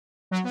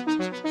Golly.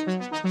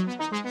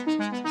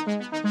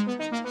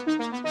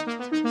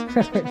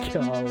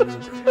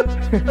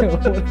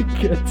 What a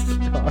good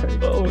start.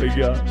 Oh my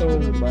god. Oh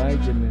my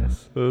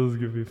goodness. That was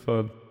going to be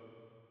fun.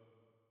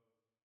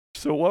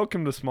 So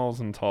welcome to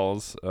Smalls and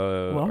Talls,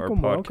 our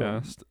Welcome.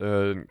 podcast.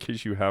 In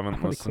case you haven't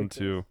gonna listened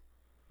click to...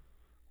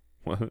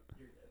 What?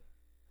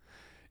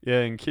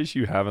 Yeah, in case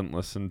you haven't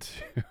listened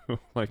to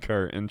like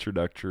our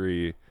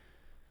introductory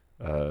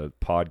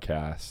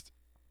podcast,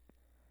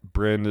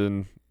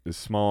 Brandon is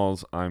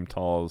Smalls, I'm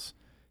Talls.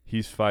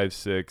 He's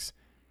 5'6".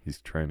 He's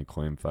trying to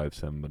claim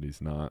 5'7", but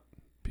he's not.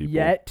 People.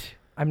 Yet.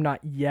 I'm not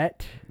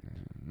yet.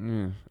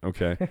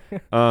 Okay.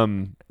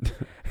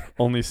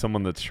 Only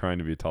someone that's trying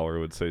to be taller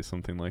would say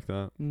something like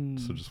that.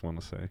 So just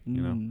want to say,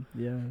 you know.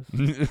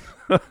 Yes.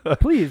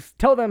 Please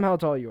tell them how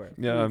tall you are.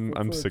 Yeah, Please,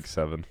 I'm let's-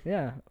 6'7".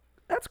 Yeah.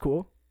 That's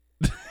cool.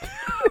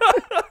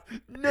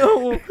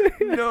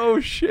 No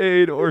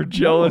shade or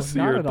jealousy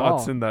not or at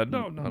thoughts all. in that.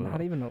 No, not at Not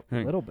all. even a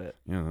Hey. little bit.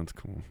 Yeah, that's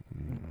cool.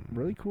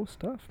 Really cool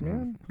stuff,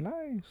 man.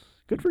 Nice.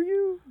 Good for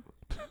you.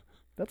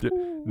 That's Yeah,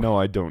 cool. No,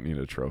 I don't need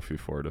a trophy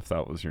for it. If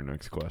that was your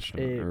next question,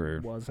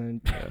 It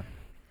wasn't. yeah,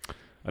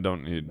 I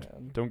don't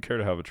Man. care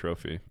to have a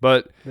trophy.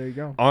 But There you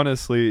go.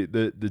 honestly,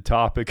 the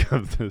topic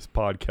of this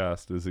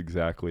podcast is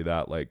exactly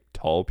that, like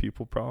tall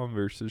people problem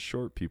versus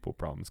short people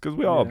problems, because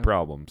we all have Yeah.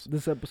 problems.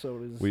 This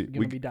episode is We-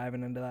 going to be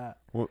diving into that.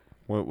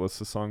 What's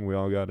the song? We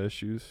all got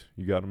issues.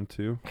 You got them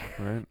too,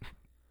 right?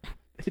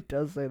 It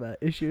does say that.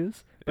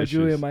 Issues by Issues.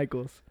 Julia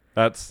Michaels.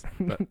 That's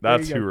There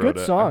that's you who go. wrote Good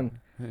it. song.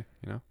 Hey,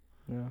 you know,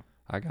 Yeah.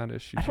 I got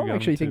issues. I you don't got 'em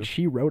actually think too.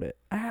 she wrote it.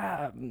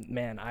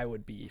 Man, I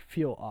would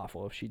feel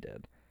awful if she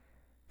did.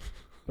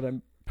 But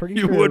I'm pretty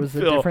You sure would it was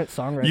a feel- different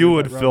songwriter. You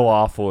would that feel wrote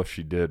awful if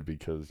she did,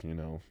 because you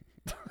know.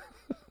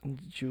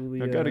 it.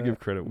 Julia I gotta give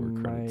credit where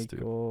credit's due.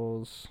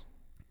 Michaels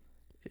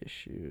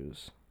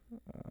issues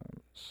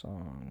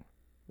song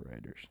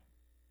writers.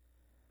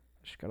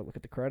 Just gotta look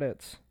at the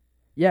credits.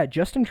 Yeah,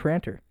 Justin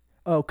Tranter.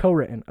 Oh,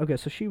 co-written. Okay,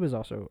 so she was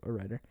also a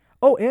writer.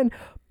 Oh, and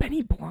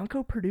Benny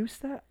Blanco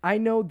produced that? I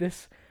know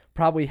this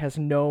probably has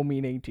no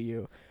meaning to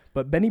you,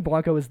 but Benny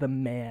Blanco is the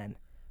man.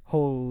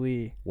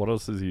 Holy. What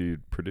else has he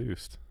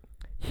produced?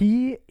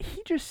 He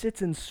just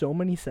sits in so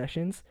many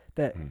sessions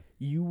that Mm.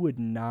 you would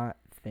not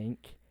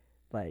think,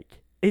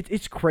 like,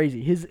 it's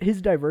crazy.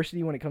 His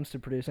diversity when it comes to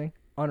producing,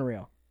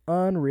 unreal.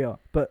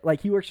 But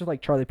like, he works with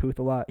like Charlie Puth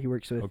a lot. He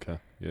works with Okay.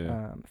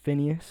 Yeah.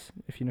 Phineas,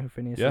 if you know who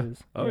Phineas Yeah.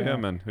 is. Oh yeah,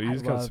 man.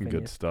 He's got love some good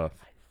Phineas. stuff.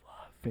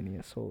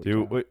 Phineas, holy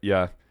Dude, cow.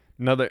 yeah.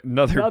 Another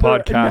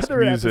podcast another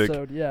music.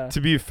 episode, yeah.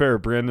 To be fair,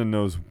 Brandon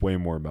knows way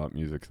more about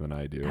music than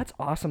I do. That's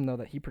awesome though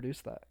that he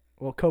produced that.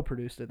 Well,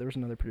 co-produced it. There was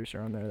another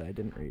producer on there that I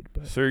didn't read,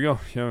 but So there you go.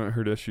 If you haven't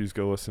heard Issues,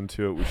 go listen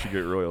to it. We should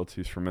get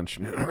royalties for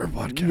mentioning it on our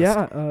podcast.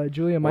 yeah,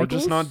 Julia Or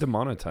Michaels. just not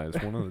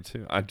demonetized. One of the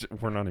two.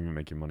 We're not even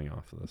making money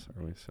off of this,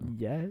 are we? So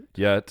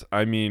Yet.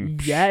 I mean.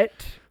 Yet.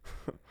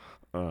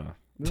 Uh,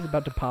 This is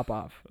about to pop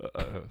off.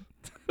 uh,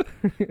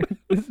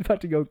 This is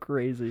about to go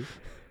crazy.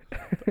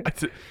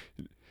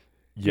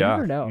 yeah.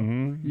 never know.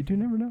 Mhm. You do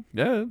never know.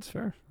 Yeah, that's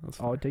fair. That's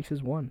All fair. it takes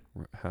is one.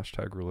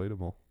 Hashtag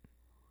relatable.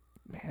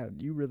 Man,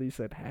 you really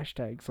said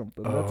hashtag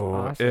something. That's Oh,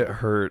 awesome. it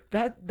hurt.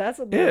 That's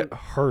a It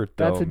hurt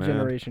though, that's a man.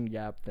 generation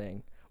gap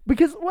thing.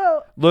 Because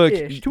Look,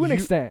 to an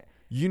extent.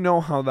 You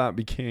know how that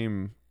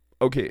became.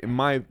 Okay,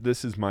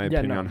 this is my Yeah,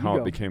 opinion no, on you how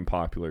go. it became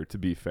popular. To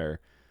be fair,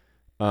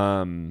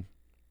 I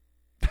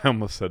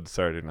almost said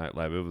Saturday Night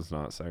Live. It was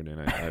not Saturday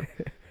Night Live.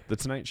 The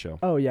Tonight Show.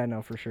 Oh yeah,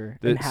 no, for sure.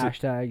 The- And so-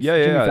 hashtags. Yeah,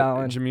 Jimmy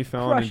Fallon. Jimmy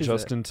Fallon and crushes it,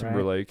 Justin right?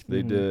 Timberlake.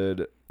 They Mhm.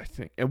 did, I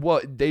think. And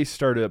well, they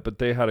started it, but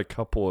they had a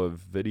couple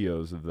of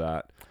videos of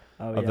that,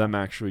 Oh, of yeah. them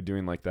actually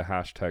doing like the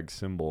hashtag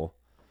symbol,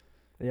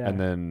 Yeah. and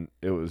then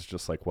it was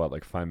just like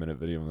 5-minute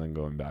video, and then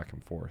going back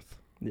and forth.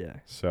 yeah.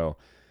 So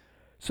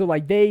So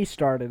like they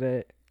started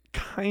it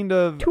kind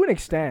of. to an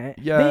extent.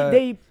 Yeah.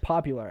 They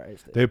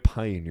popularized it. They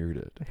pioneered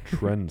it.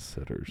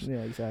 Trendsetters. Yeah,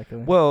 exactly.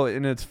 Well,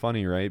 and it's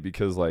funny, right?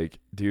 Because, like,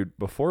 dude,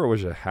 before it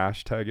was a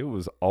hashtag, it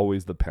was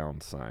always the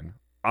pound sign.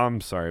 I'm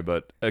sorry,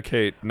 but,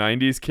 okay,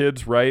 90s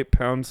kids, right?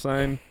 Pound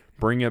sign,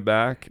 bring it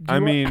back. Do I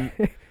you wa- mean,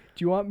 do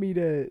you want me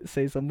to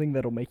say something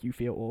that'll make you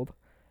feel old?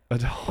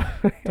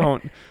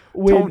 don't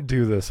When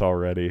do this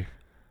already.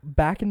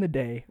 back in the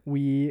day,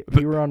 we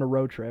were on a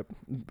road trip.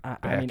 I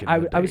Back mean, in I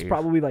the was day.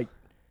 probably like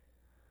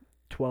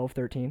 12,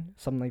 13,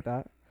 something like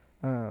that.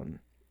 And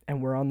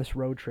we're on this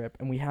road trip,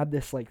 and we had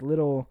this like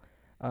little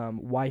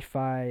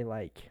Wi-Fi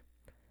like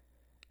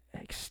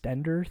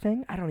extender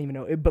thing. I don't even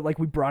know, but like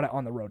we brought it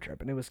on the road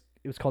trip, and it was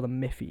called a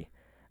Miffy.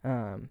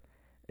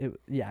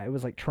 It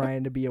was like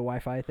trying to be a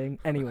Wi-Fi thing.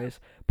 Anyways,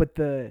 but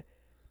the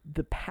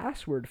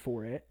password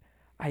for it,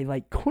 I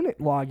like couldn't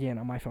log in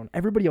on my phone.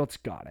 Everybody else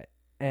got it,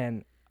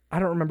 and I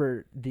don't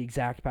remember the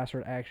exact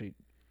password. I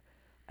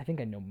think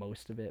I know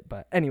most of it,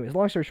 but anyways,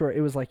 long story short,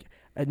 it was like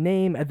a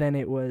name, and then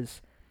it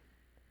was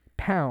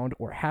pound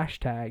or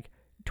hashtag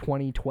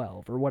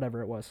 2012 or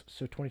whatever it was.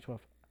 So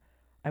 2012,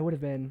 I would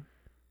have been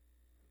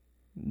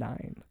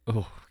 9.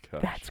 Oh,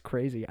 gosh. That's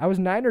crazy. I was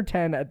 9 or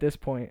 10 at this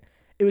point.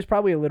 It was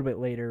probably a little bit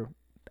later.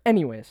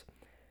 Anyways,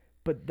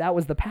 but that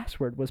was the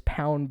password, was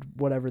pound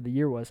whatever the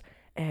year was.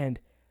 And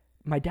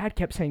my dad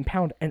kept saying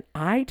pound, and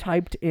I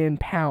typed in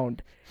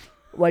pound,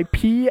 like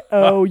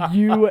POUND,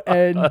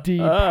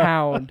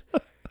 pound.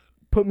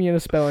 Put me in a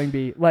spelling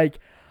bee. Like,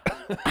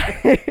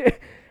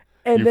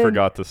 and You then,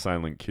 forgot the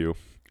silent Q.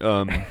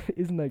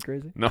 Isn't that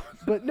crazy? No.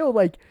 But no,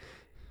 like,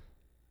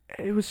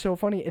 it was so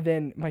funny. And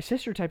then my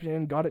sister typed it in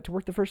and got it to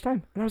work the first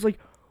time. And I was like,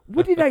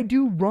 what did I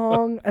do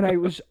wrong? And I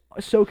was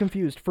so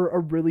confused for a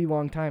really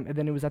long time. And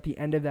then it was at the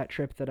end of that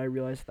trip that I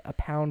realized that a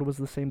pound was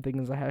the same thing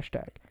as a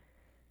hashtag.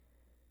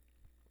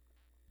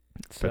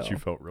 Bet So you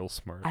felt real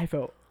smart. I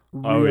felt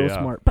Oh, real yeah.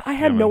 smart. But I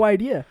had Yeah, no man.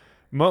 idea.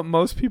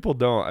 Most people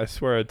don't. I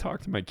swear, I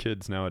talk to my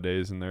kids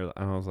nowadays, and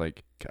I was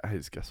like,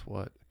 guys, guess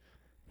what?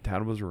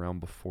 Dad was around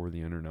before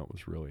the internet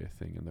was really a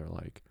thing, and they're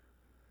like,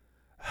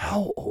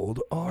 how old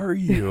are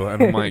you?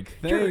 And I'm like,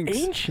 You're thanks.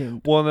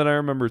 ancient. Well, and then I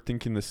remember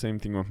thinking the same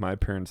thing with my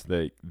parents.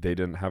 They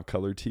didn't have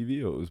color TV.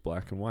 It was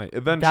black and white.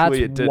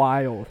 Eventually, That's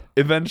wild.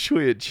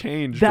 Eventually, it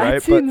changed,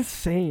 That's right?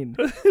 insane.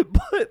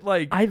 But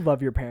like, I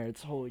love your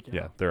parents. Holy cow.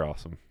 yeah, they're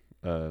awesome.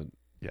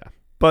 Yeah,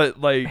 but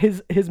like,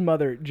 His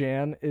mother,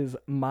 Jan, is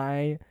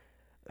my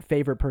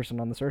favorite person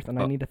on this earth, and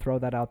I need to throw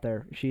that out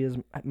there. She is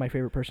my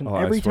favorite person.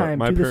 I Every swear, time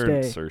my to this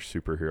parents day, are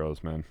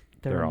superheroes, man.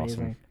 they're awesome.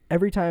 amazing.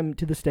 Every time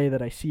to this day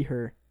that I see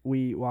her,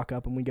 we walk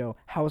up and we go,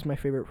 "How is my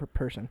favorite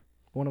person?"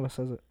 One of us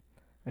says it.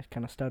 I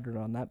kind of stuttered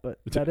on that, but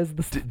that is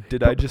the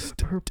Did I just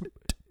stutter?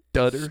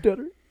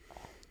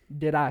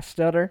 Did I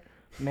stutter?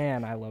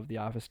 Man, I love The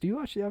Office. Do you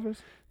watch The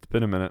Office? It's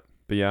been a minute,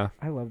 but yeah,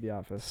 I love The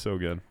Office. so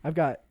good. I've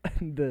got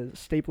the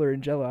stapler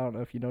and Jello. I don't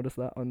know if you noticed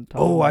that on top.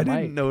 Oh, of I my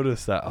didn't mic.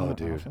 notice that. Isn't Oh, that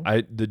dude,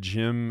 awesome? the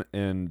Jim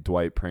and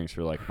Dwight pranks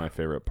are like my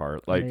favorite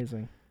part. Like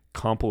Amazing.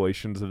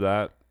 compilations of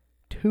that,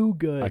 Too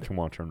good. I can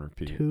watch on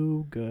repeat.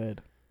 Too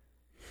good.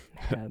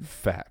 Man,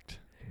 Fact: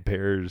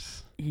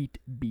 Bears. eat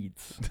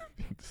beats.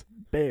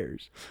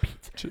 Bears.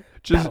 Pizza.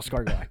 Just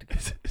Battlestar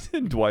Galactica.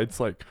 and Dwight's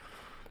like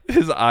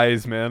his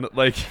eyes, man.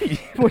 Like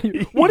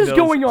What is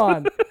going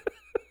on?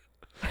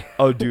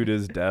 Oh, dude,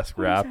 his desk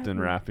What is wrapped in happening?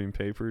 wrapping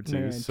paper too.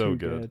 Man, So too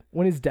good.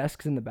 When his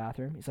desk's in the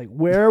bathroom, he's like,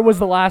 "Where was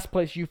the last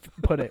place you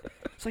put it?"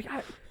 It's like,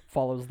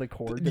 follows the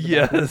cord. To the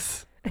bathroom.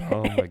 Yes.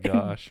 Oh my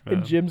gosh, man.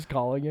 And Jim's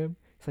calling him.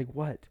 He's like,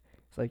 "What?"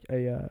 It's like,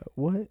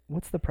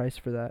 what's the price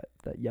for that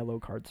yellow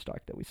cardstock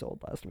that we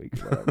sold last week?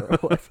 Or whatever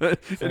it was.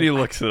 He's and like, he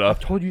looks it I've up.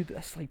 told you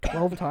this like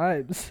 12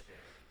 times.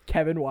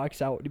 Kevin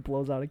walks out and he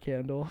blows out a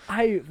candle.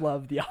 I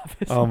love The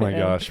Office. Oh my man.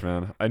 gosh,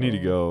 man. I need to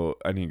Oh. go.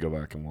 I need to go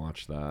back and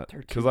watch that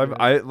They're because too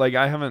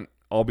I haven't.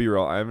 I'll be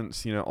real. I haven't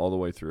seen it all the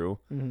way through,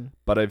 Mhm.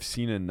 but I've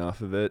seen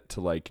enough of it to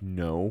like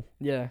know.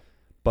 Yeah.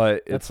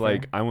 But That's it's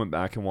like fair. I went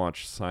back and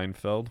watched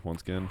Seinfeld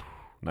once again.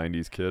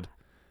 90s kid.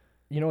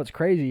 You know what's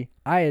crazy?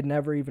 I had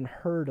never even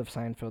heard of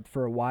Seinfeld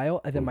for a while,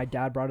 and then my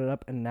dad brought it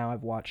up, and now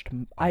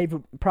I've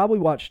probably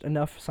watched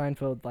enough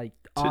Seinfeld, like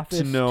Office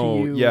to know.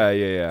 to you.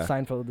 Yeah.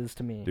 Seinfeld is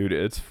to me Dude,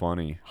 it's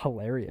funny.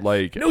 hilarious.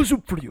 Like No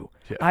soup for you.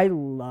 Yeah. I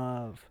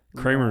love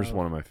Kramer's love-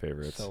 one of my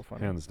favorites. So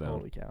funny. Hands down.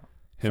 Holy cow.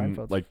 Him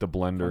Seinfeld's like the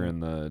blender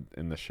funny.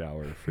 in the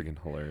shower,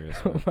 freaking hilarious.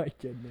 Oh man. my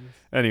goodness.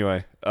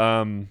 Anyway,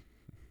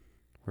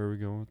 where are we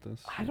going with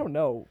this? I don't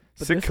know.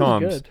 But this is Sitcoms.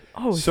 good.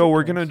 Oh, So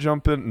we're sitcoms. gonna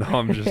jump in. No,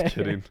 I'm just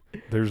kidding.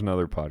 There's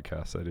another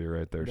podcast idea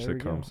right there. There we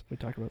go. Sitcoms. We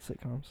talk about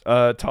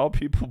sitcoms. Tall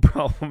people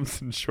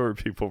problems and short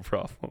people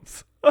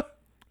problems.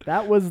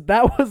 That was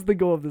the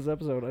goal of this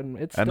episode, and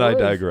it's And I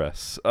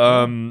digress.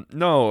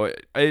 No,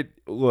 I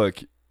look.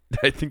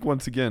 I think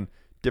once again,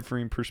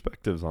 differing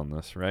perspectives on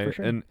this, right?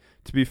 sure. And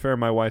to be fair,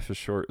 my wife is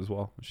short as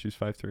well. She's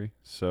 5'3",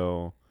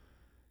 so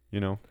you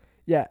know.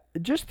 Yeah,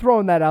 just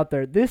throwing that out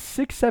there. This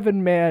 6'7"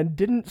 man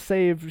didn't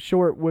save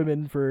short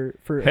women for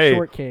Hey, a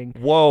short king.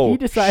 Whoa! He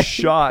decided-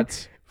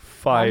 Shots I'm just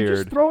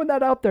fired. throwing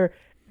that out there,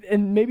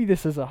 and maybe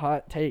this is a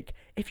hot take.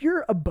 If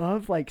you're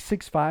above like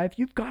 6'5",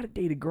 you've got to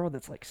date a girl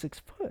that's like 6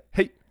 foot.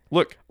 Hey,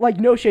 look. Like,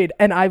 no shade,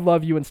 and I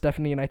love you and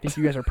Stephanie, and I think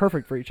you guys are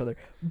perfect for each other.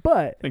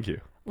 But Thank you.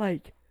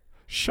 like,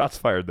 Shots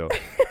fired though.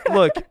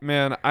 Look,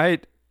 man, I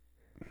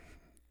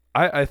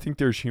think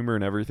there's humor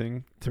in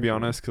everything, to be For sure.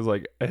 honest, because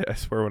like I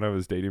swear when I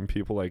was dating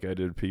people, like I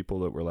did people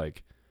that were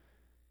like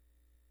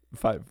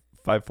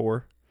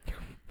 5'4",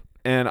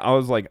 and I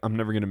was like, I'm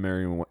never gonna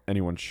marry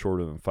anyone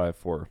shorter than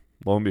 5'4".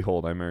 Lo and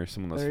behold, I marry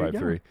someone that's There you go.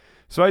 5'3".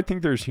 So I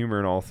think there's humor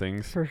in all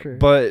things, for sure.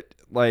 but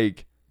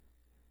like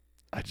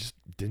I just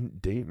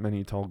didn't date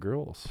many tall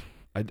girls.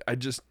 I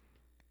just,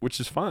 which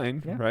is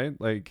fine, Yeah. right?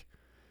 Like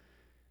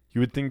you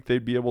would think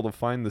they'd be able to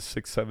find the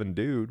 6'7"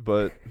 dude,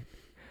 but.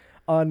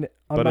 on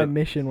But my it-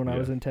 mission when I yeah.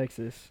 was in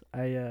Texas,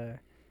 I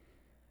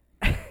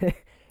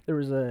there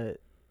was a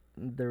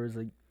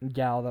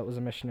gal that was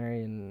a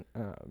missionary, and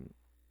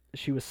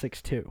she was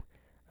 6'2".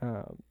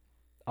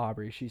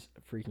 Aubrey, she's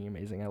freaking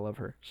amazing. I love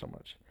her so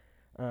much.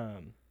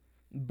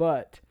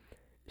 But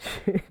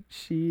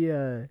she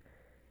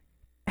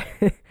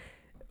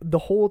the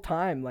whole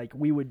time, like,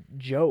 we would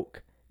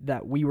joke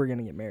that we were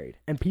gonna get married,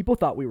 and people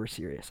thought we were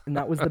serious, and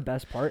that was the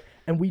best part.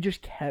 And we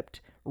just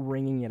kept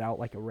wringing it out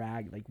like a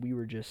rag. Like, we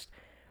were just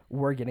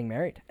we're getting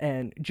married,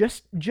 and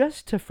just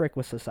to frick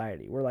with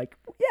society, we're like,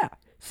 yeah,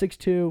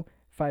 6'2",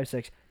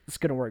 5'6", it's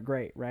gonna work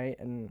great, right?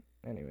 And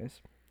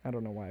anyways, I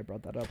don't know why I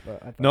brought that up,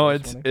 but I thought No,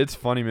 it was funny. it's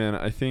funny, man.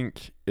 I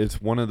think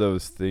it's one of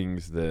those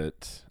things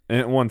that,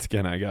 and once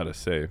again, I gotta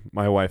say,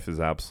 my wife is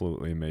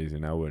absolutely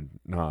amazing. I would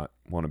not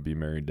want to be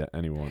married to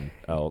anyone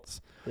else.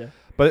 Yeah.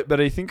 But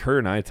I think her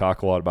and I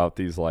talk a lot about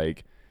these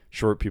like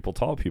short people,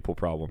 tall people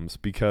problems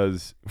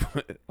because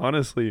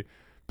honestly,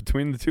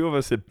 between the two of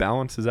us, it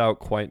balances out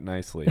quite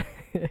nicely.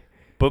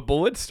 But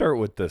let's start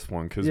with this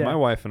one because Yeah. my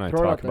wife and I Throw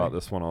it talk out there. about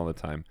this one all the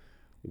time.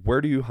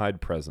 Where do you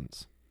hide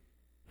presents?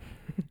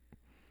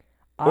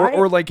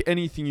 Or like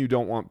anything you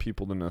don't want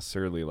people to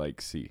necessarily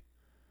like see.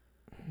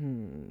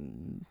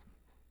 In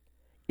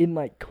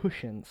like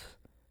cushions,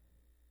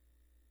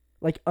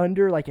 like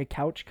under like a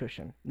couch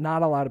cushion.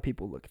 Not a lot of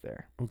people look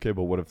there. Okay,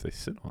 but what if they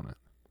sit on it?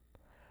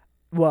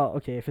 Well,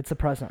 okay, if it's a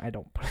present, I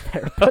don't put it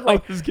there. But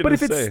like, I was gonna but if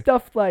say. it's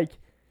stuff like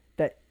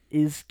that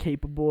is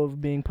capable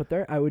of being put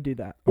there, I would do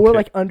that. Or Okay.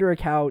 like under a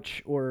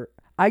couch, or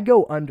I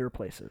go under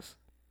places.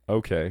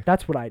 Okay.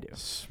 That's what I do.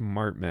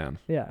 Smart man.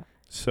 Yeah.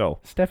 So,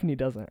 Stephanie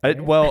doesn't. Right?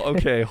 well,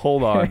 okay,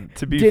 hold on.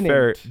 To be Didn't.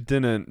 fair,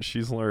 didn't.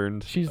 She's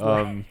learned. She's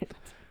learned.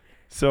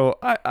 So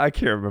I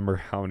can't remember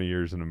how many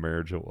years in a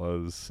marriage it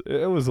was.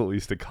 It was at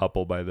least a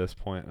couple by this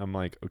point. I'm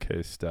like,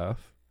 okay,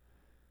 Steph,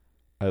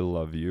 I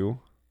love you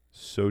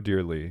so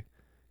dearly.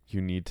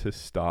 You need to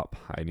stop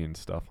hiding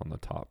stuff on the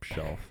top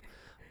shelf.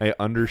 I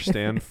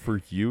understand for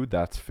you,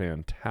 that's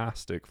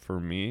fantastic. For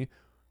me,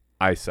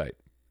 eyesight.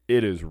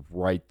 It is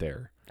right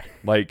there.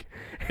 Like,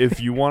 if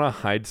you want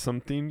to hide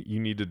something, you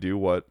need to do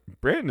what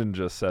Brandon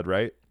just said,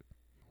 right?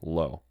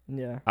 Low.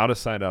 Yeah. Out of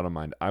sight, out of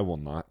mind. I will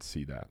not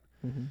see that.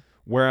 Mm-hmm.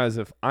 Whereas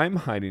if I'm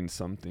hiding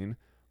something,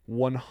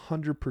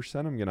 100%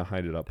 I'm going to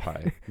hide it up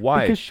high.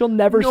 Why? Because she'll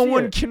never no see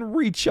one it. can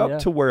reach up Yeah.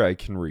 to where I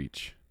can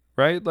reach,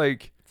 right?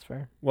 Like, That's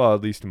fair. well,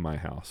 at least in my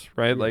house,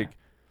 right? Yeah.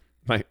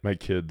 Like my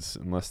kids,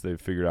 unless they've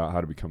figured out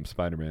how to become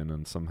Spider-Man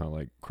and somehow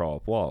like crawl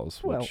up walls,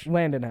 Well, which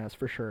Landon has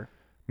for sure.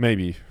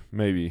 maybe.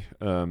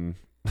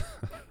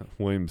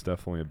 William's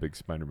definitely a big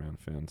Spider-Man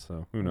fan,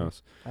 so who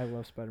knows? I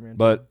love Spider-Man.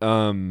 But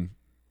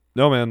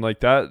no, man, like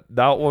that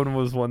one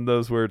was one of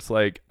those where it's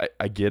like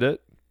I get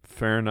it,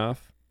 fair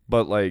enough,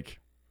 but like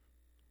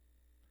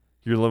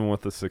you're living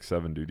with a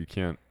 6'7" dude, you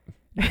can't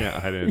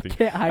hide anything. You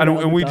can't hide And, it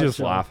on and the we top just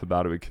shelf. laugh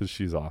about it because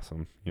she's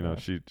awesome, you know.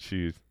 Yeah.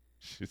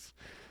 She's,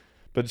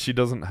 but she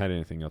doesn't hide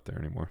anything out there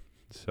anymore.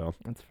 So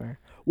That's fair.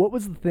 What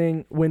was the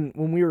thing when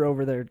we were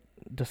over there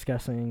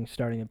discussing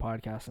starting a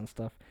podcast and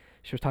stuff?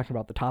 She was talking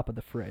about the top of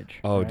the fridge.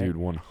 oh, right? dude,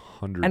 100%.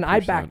 And I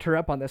backed her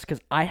up on this because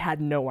I had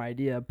no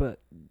idea.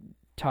 But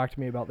talk to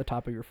me about the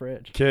top of your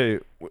fridge.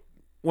 Okay,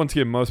 once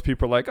again, most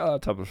people are like, oh,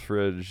 top of the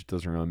fridge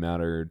doesn't really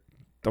matter.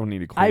 Don't need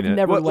to clean I've it.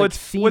 never, like, let's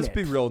seen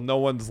be it. real. No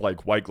one's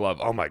like white glove.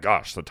 Oh my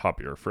gosh, the top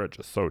of your fridge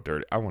is so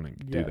dirty. I want to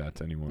Yeah, do that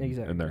to anyone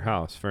exactly. in their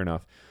house. Fair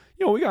enough.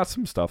 You know, we got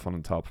some stuff on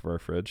the top of our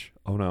fridge.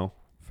 Oh no,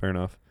 fair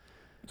enough.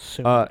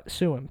 Sue Uh,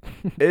 him.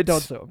 It's Don't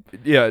sue him.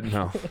 yeah,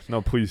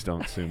 no, please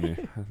don't sue me.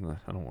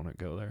 I don't want to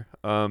go there.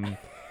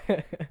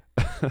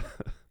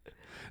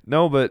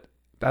 No, but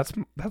that's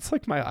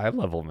like my eye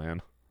level,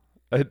 man.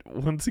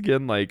 Once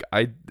again, like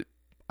I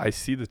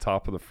see the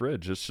top of the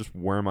fridge. It's just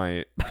where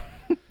my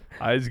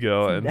eyes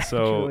go, It's and so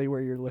naturally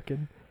where you're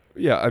looking.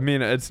 yeah. I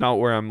mean, it's not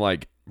where I'm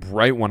like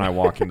right when I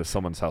walk into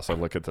someone's house. I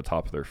look at the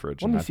top of their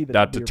fridge, Let and me see the that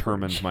top of your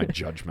determines fridge. my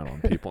judgment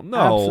on people. No,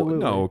 Absolutely.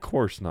 no, of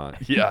course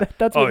not. Yeah,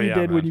 That's Oh, what you yeah,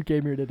 did when man. you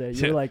came here today.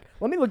 You're Yeah. like,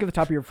 let me look at the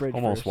top of your fridge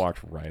almost first. walked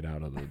right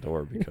out of the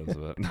door because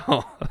of it.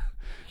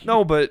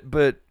 No, but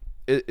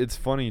it's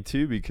funny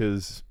too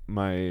because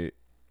my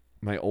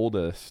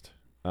oldest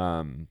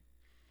can't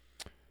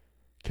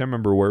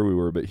remember where we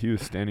were, but he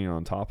was standing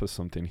on top of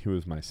something. He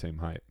was my same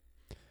height,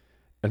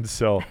 and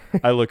so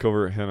I look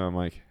over at him. And I'm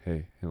like,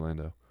 hey,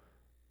 Lando,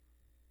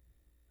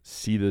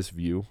 see this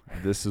view?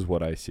 This is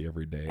what I see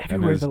every day. Everywhere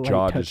and his the light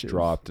jaw just touches.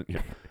 dropped. And,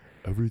 yeah,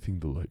 everything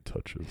the light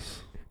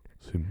touches,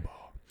 Simba.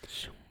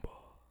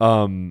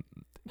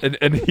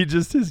 And he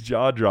just, his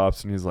jaw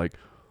drops and he's like,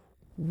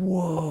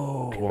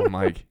 whoa. I'm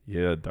like,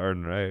 yeah,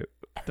 darn right,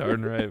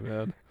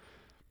 man.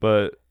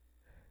 But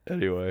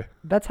anyway,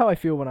 That's how I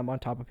feel when I'm on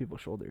top of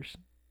people's shoulders,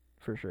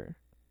 for sure.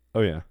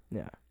 oh yeah,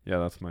 Yeah.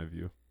 that's my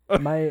view.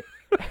 My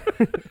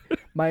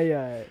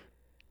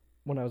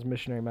when I was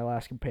missionary, my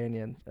last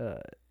companion,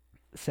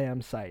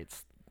 Sam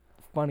Seitz,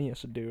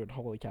 funniest dude.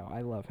 Holy cow,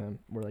 I love him.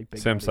 We're like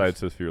big Sam buddies.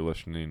 Seitz, if you're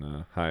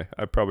listening, hi.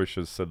 I probably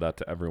should have said that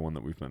to everyone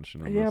that we've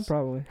mentioned. On Yeah, this.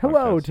 probably.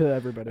 Hello podcast. to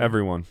everybody.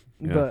 Everyone.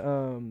 Yeah.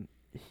 But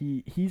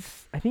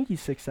he's I think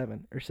he's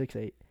 6'7" or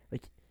 6'8".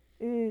 Like,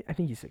 I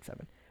think he's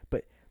 6'7".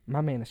 But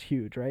my man is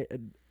huge, right?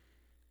 And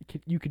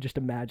you could just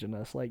imagine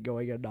us like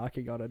going and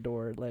knocking on a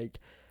door, like,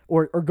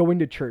 or going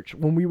to church.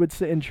 When we would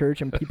sit in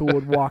church and people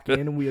would walk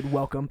in and we would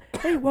welcome,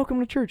 hey, welcome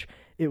to church.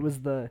 It was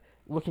the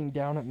looking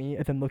down at me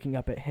and then looking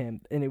up at him,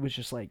 and it was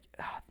just like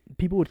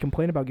people would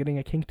complain about getting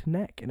a kinked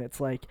neck, and it's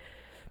like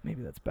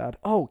maybe that's bad.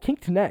 Oh,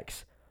 kinked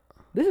necks.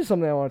 This is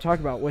something I want to talk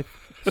about with.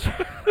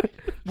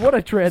 What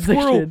a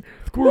transition!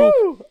 Squirrel.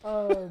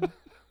 Woo!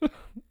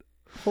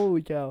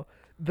 Holy cow.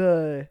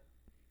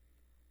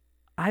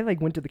 I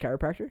like went to the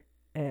chiropractor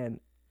and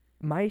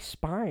my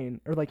spine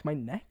or like my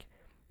neck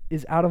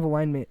is out of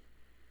alignment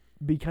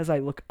because I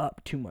look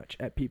up too much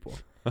at people,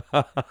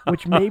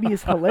 which maybe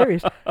is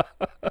hilarious.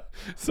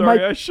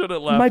 Sorry, I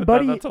shouldn't laugh at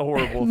that. That's a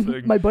horrible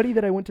thing. My buddy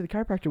that I went to the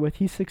chiropractor with,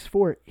 he's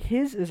 6'4".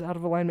 His is out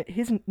of alignment.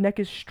 His neck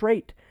is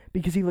straight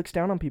because he looks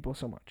down on people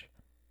so much.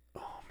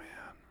 Oh man,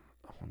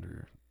 I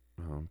wonder.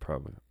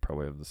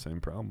 Probably have the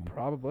same problem.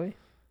 Probably,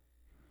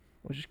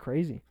 which is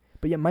crazy.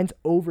 But yeah, mine's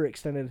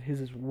overextended.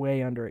 His is way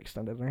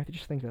underextended, and I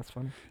just think that's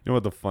funny. You know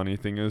what the funny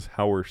thing is?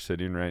 How we're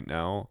sitting right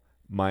now,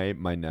 my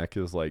neck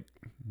is like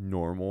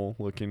normal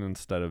looking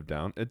instead of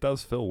down. It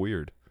does feel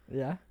weird.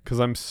 Yeah. Because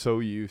I'm so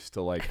used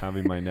to like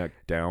having my neck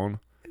down.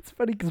 It's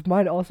funny because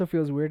mine also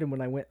feels weird, and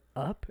when I went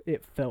up,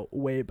 it felt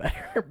way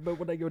better. But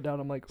when I go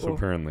down, I'm like, oh. So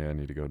apparently I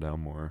need to go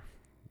down more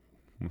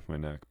with my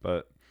neck.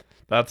 But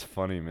that's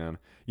funny, man.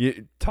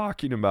 You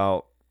talking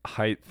about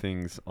height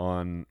things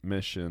on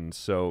missions.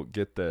 So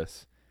get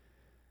this.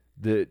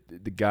 The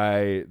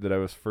guy that I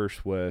was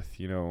first with,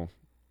 you know,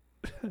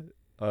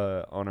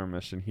 on our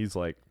mission, he's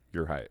like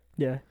your height.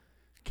 Yeah.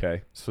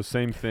 Okay. So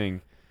same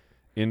thing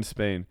in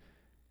Spain.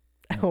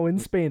 Oh, in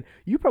Spain,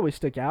 you probably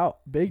stick out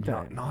big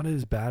time. Not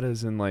as bad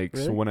as in like,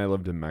 Really? so when I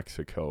lived in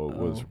Mexico, it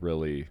was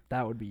really,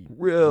 that would be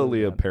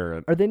really bad.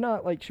 apparent. Are they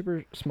not like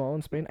super small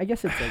in Spain? I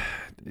guess it's like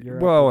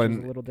Europe, Well, which is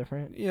and a little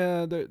different.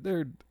 yeah,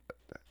 they're,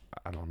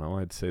 I don't know.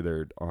 I'd say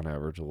they're on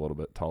average a little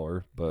bit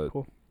taller, but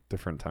Cool.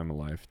 different time of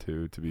life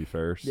too, to be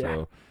fair.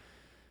 Yeah.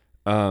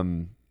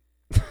 So,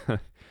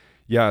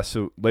 yeah.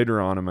 So later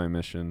on in my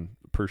mission,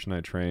 the person I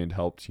trained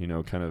helped, you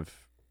know, kind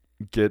of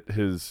get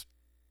his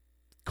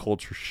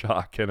culture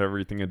shock and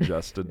everything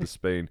adjusted to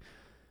Spain.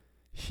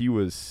 He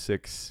was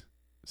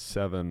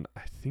 6'7",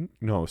 I think.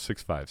 No,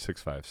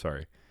 6'5",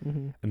 sorry.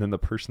 Mm-hmm. And then the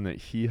person that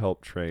he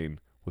helped train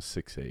was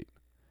 6'8".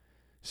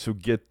 So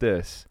get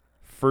this.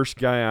 First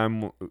guy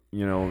I'm,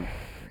 you know,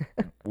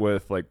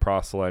 with like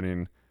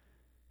proselyting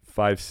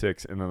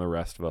 5'6", and then the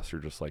rest of us are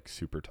just like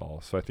super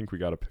tall. So I think we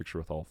got a picture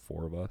with all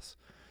four of us.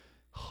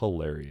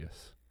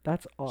 Hilarious.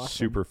 That's awesome.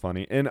 Super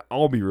funny. And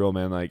I'll be real,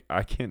 man. Like,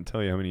 I can't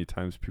tell you how many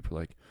times people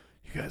are like,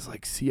 you guys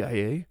like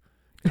CIA?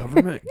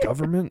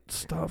 Government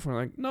stuff? And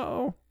I'm like,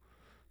 no.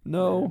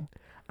 Man.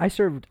 I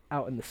served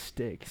out in the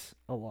sticks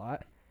a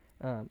lot.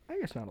 I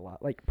guess not a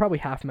lot. Like, probably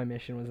half my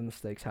mission was in the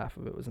sticks, half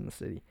of it was in the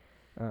city.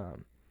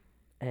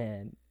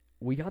 And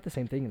we got the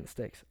same thing in the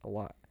sticks a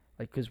lot.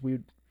 Like, because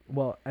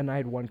and I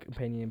had one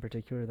companion in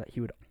particular that he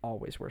would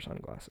always wear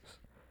sunglasses.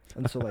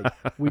 And so, like,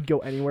 we'd go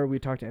anywhere,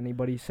 we'd talk to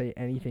anybody, say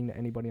anything to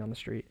anybody on the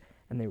street,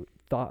 and they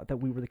thought that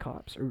we were the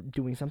cops or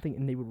doing something,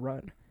 and they would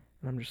run.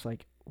 And I'm just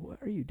like, what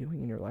are you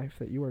doing in your life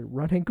that you are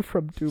running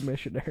from two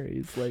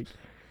missionaries? Like,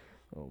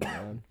 oh,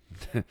 man.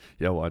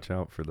 Yeah, watch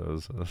out for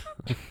those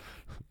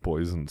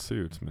boys in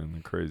suits, man.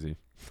 They're crazy.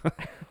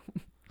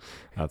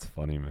 That's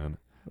funny, man.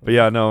 But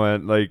yeah, no,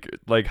 man,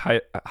 like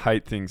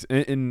height things.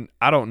 And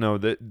I don't know,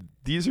 that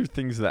these are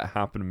things that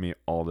happen to me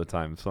all the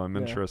time. So I'm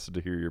interested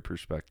to hear your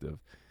perspective.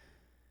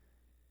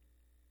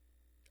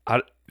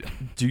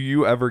 Do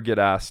you ever get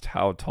asked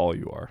how tall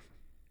you are?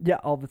 Yeah,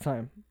 all the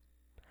time.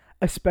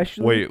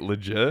 Especially. Wait,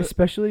 legit?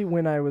 Especially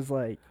when I was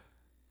like,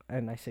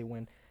 and I say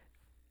when,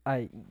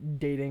 I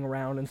dating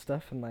around and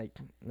stuff, and like,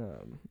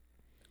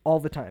 all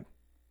the time.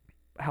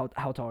 How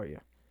tall are you?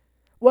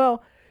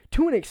 Well,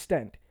 to an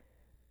extent.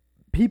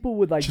 People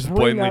would like just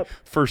bring blatantly up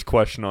first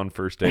question on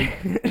first date.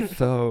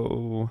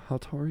 So, how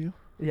tall are you?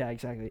 Yeah,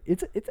 exactly.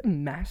 It's a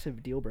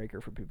massive deal breaker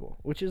for people,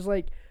 which is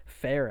like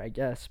fair, I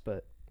guess,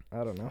 but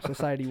I don't know.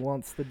 Society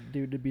wants the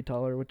dude to be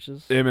taller, which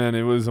is. Hey man,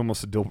 it was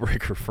almost a deal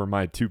breaker for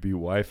my to-be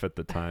wife at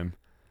the time.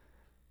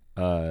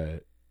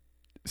 For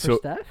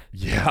Steph?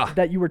 Yeah.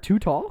 That you were too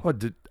tall?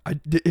 What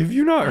have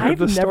you not heard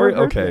the story?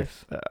 Never heard Okay.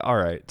 this. All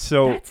right.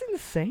 So that's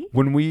insane.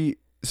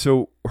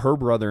 So her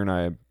brother and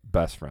I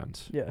best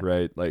friends. Yeah.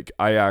 Right? Like,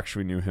 I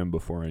actually knew him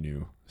before I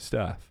knew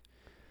Steph.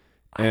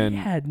 And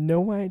I had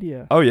no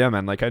idea. Oh yeah,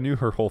 man. Like, I knew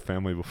her whole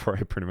family before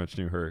I pretty much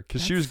knew her,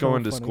 because she was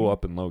going to school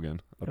up in Logan,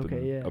 up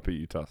at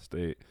Utah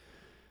State.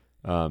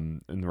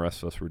 And the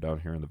rest of us were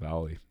down here in the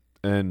valley.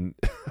 And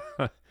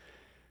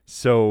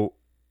so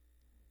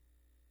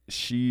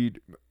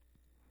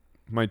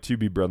my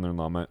to-be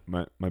brother-in-law,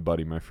 my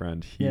buddy, my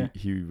friend,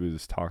 he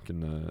was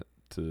talking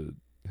to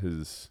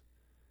his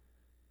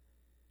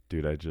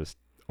dude. I just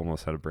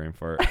almost had a brain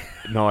fart.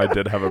 No, I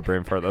did have a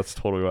brain fart. That's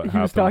totally what happened.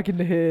 He was talking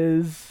to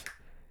his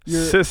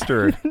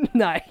sister.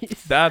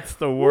 Nice. That's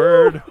the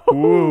word.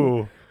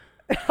 Woo.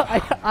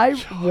 I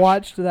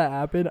watched that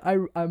happen.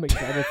 I'm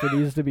excited for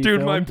these to be dude,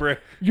 filmed. my brain.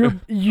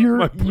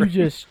 Your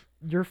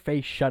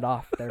face shut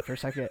off there for a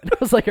second. I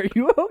was like, "Are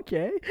you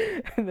okay?"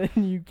 And then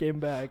you came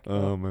back.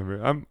 Oh my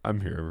brain. I'm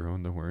here,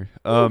 everyone. Don't worry.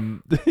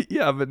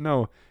 Yeah, but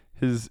no,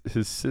 his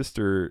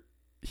sister.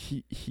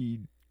 He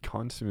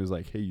constantly was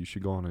like, "Hey, you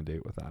should go on a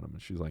date with Adam,"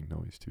 and she's like,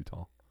 "No, he's too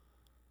tall."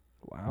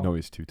 Wow. No,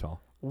 he's too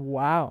tall.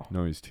 Wow.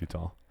 No, he's too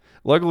tall.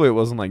 Luckily, it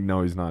wasn't like,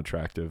 no, he's not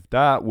attractive.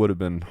 That would have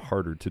been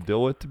harder to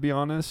deal with, to be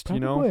honest.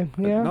 Probably,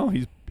 yeah. No,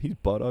 he's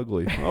butt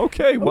ugly.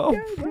 Okay, well,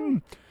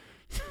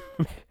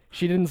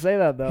 She didn't say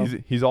that though.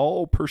 he's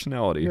all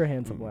personality. You're a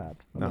handsome lad.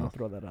 I'm No. gonna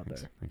throw that out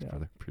Thanks, there. thanks Yeah.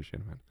 brother.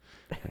 Appreciate it, man.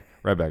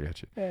 Right back at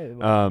you. Hey,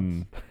 well,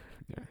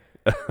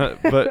 Yeah.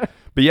 but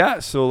yeah,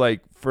 so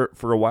like for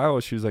a while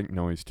she was like,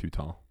 no, he's too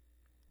tall.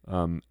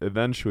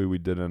 Eventually we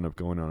did end up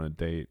going on a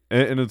date,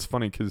 and it's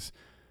funny because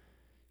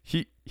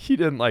he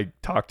didn't like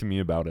talk to me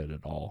about it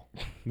at all.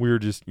 We were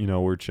just,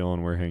 we're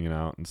chilling, we're hanging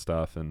out and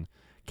stuff, and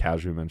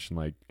casually mentioned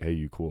like, hey,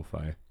 you cool if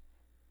I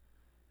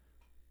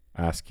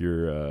ask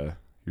your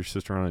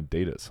sister on a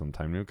date at some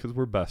time, because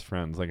we're best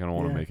friends. Like, I don't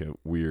want to Yeah. make it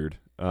weird.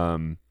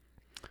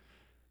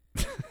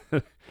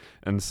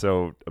 And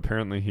so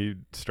apparently he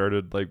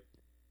started like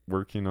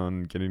working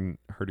on getting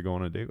her to go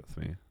on a date with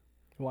me.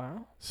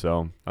 wow.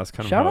 So that's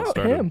kind of Shout how it out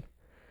started. him.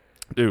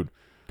 Dude,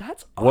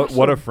 That's awesome.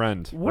 what a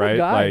friend, What a right?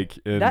 guy. Like,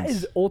 That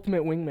is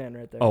ultimate wingman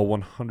right there. oh,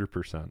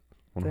 100%.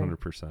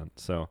 100%.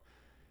 So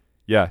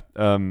yeah,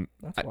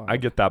 That's wild. I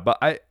get that, but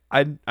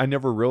I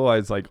never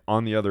realized like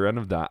on the other end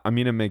of that. I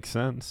mean, it makes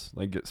sense,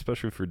 like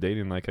especially for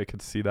dating. Like I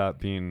could see that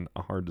being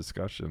a hard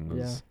discussion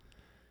as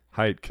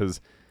height, because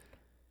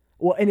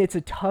Well, and it's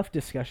a tough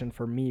discussion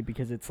for me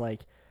because it's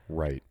like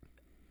right.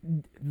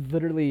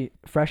 literally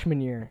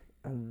freshman year,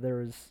 there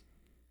was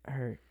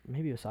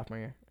maybe it was sophomore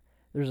year.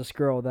 There was this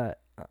girl that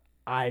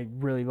I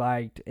really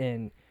liked,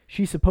 and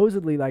she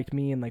supposedly liked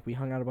me, and like we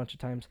hung out a bunch of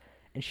times.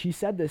 And she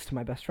said this to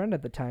my best friend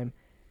at the time,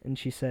 and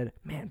she said,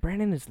 "Man,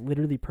 Brandon is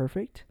literally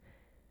perfect,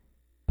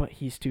 but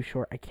he's too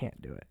short. I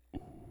can't do it."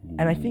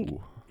 And I think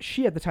Ooh.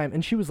 she at the time,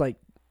 and she was like,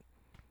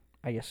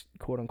 I guess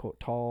quote unquote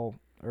tall,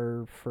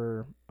 or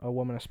for a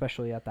woman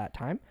especially at that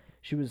time,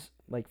 she was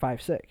like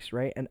 5'6",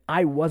 right? And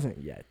I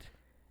wasn't yet,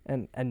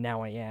 and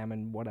now I am,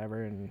 and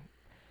whatever. And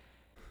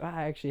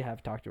I actually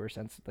have talked to her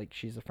since. Like,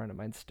 she's a friend of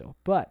mine still,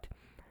 but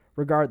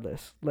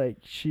regardless, like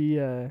she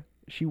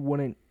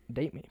wouldn't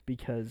date me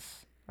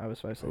because I was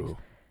 5'6", Ooh.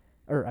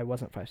 or I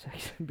wasn't 5'6",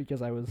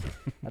 because I was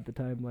at the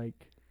time like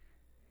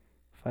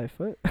 5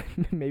 foot,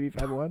 maybe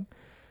 5'1".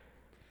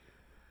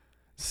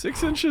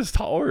 6 inches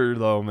taller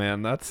though,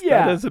 man. That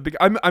Yeah. is a big.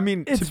 I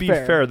mean, to It's be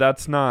fair. fair,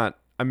 that's not.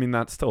 I mean,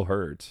 that still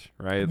hurts,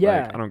 right?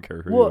 Yeah. Like, I don't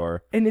care who Well, you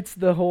are. And it's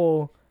the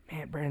whole,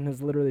 man, Brandon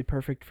is literally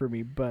perfect for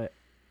me, but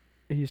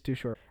he's too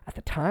short. At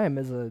the time,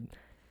 as a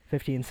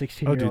 15,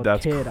 16-year-old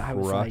that's kid, I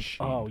was like,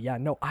 crushing. oh, yeah,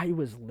 no, I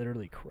was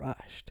literally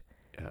crushed.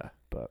 Yeah,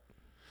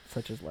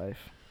 Such is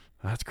life.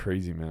 that's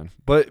crazy, man.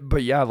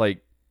 But yeah,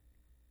 like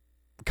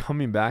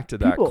coming back to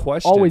that People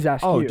question. always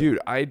ask oh, you. dude,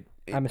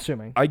 I'm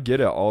assuming. I get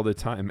it all the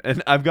time,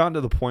 and I've gotten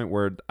to the point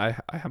where I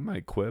have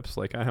my quips,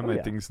 like I have Oh, my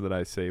yeah. things that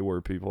I say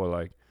where people are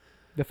like,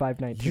 The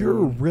 5'19". "You're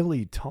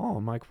really tall."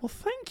 I'm like, "Well,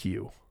 thank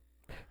you."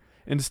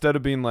 Instead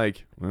of being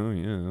like, "Well,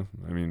 yeah,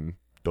 I mean,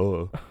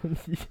 duh."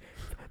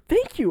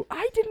 Thank you.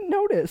 I didn't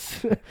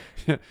notice.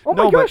 Yeah. Oh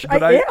No, my gosh,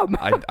 but I am.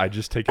 I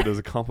just take it as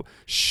a compliment.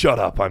 Shut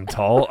up, I'm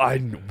tall.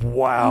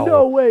 Wow.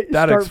 No way.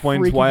 That Start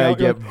explains freaking why I out.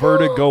 get You're like,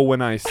 vertigo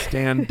when I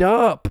stand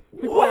up.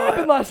 What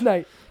happened last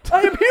night?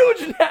 I am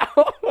huge now.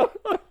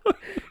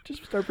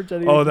 Just start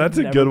pretending. Oh, you've that's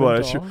a never good been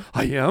one. tall.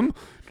 I am?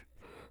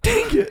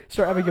 Dang it.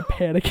 Start having a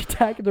panic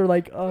attack. They're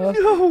like,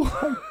 No.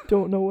 I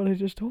don't know what I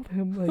just told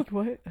him. Like,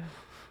 what?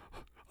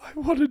 I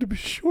wanted to be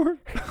short.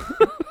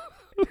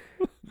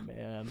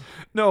 Man.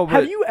 No, but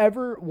Have you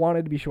ever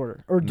wanted to be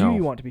shorter? Or do No.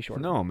 you want to be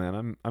shorter? no,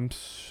 man, I'm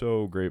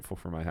so grateful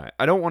for my height.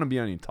 I don't want to be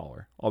any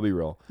taller. I'll be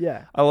real.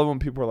 Yeah. I love when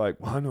people are like,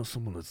 "Well, I know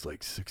someone that's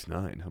like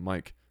 6'9". I'm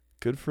like,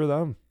 good for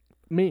them.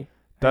 Me. I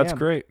That's am.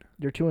 great.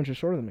 You're 2 inches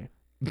shorter than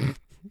me.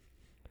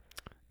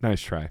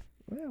 Nice try.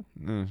 Well,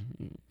 You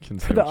can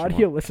say for the what you want.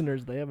 audio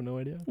listeners, they have no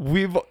idea.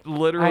 We've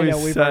literally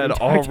we've said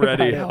already talked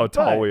already about it, how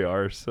tall but- we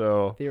are,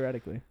 so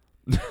Theoretically.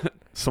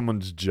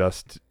 someone's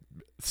just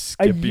A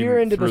skipping year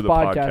into through this the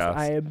podcast,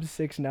 I am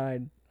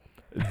 6'9".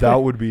 That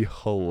would be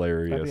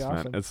hilarious,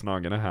 awesome. man. It's not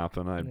gonna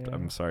happen. Yeah.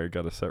 I'm sorry,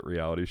 got to set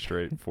reality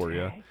straight for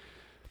you. Dang.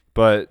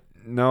 But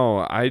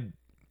no,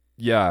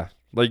 yeah,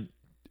 like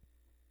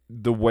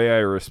the way I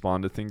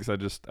respond to things, I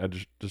just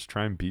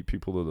try and beat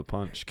people to the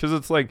punch, because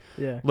it's like,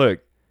 Yeah.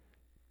 look,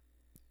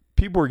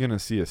 people are gonna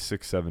see a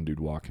 6'7" dude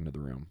walk into the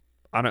room.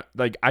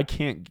 I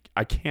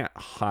can't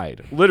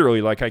hide.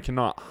 Literally, like I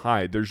cannot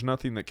hide. There's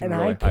nothing that can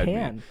And really I hide me.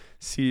 can.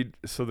 See,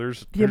 so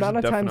there's The amount a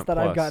of times definite that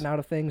I've plus. gotten out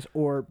of things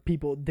or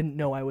people didn't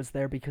know I was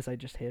there because I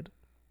just hid.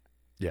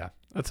 Yeah,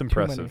 that's many.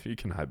 impressive. You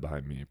can hide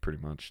behind me pretty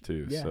much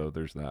too. Yeah. So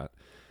there's that.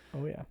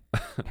 Oh, yeah.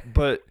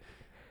 But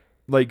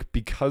like,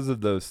 because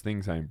of those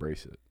things, I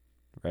embrace it.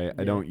 Right.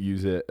 I Yeah. don't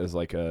use it as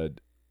like a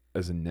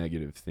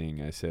negative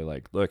thing. I say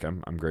like, look,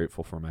 I'm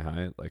grateful for my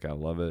height. Like, I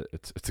love it.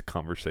 It's a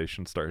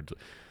conversation started.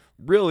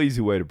 Real easy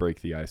way to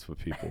break the ice with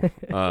people.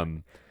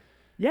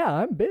 Yeah,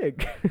 I'm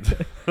big.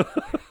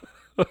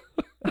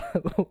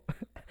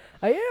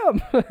 I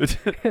am.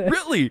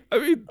 Really? I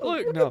mean,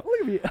 look, no.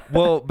 Look at me.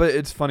 Well, but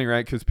it's funny,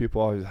 right? Because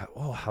people always,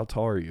 oh, how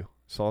tall are you?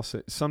 So I'll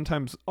say,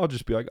 sometimes I'll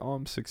just be like, oh,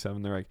 I'm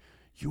 6'7". They're like,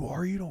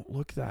 you don't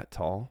look that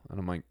tall. And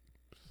I'm like,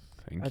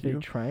 thank Are you. they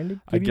trying to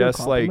give I you guess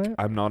a like compliment?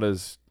 I'm not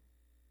as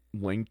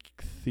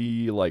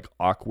lengthy, like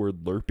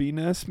awkward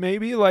lerpiness.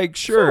 Maybe like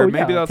sure, So,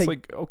 maybe yeah, that's take-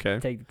 like okay.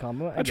 Take the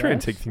compliment. I try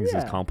and take guess. things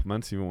as Yeah.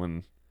 compliments, even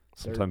when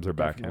sometimes they're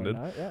definitely backhanded.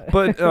 not, yeah.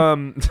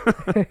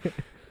 But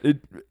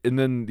and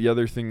then the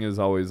other thing is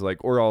always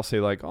like, or I'll say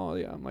like, oh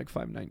yeah, I'm like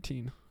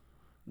 5'19",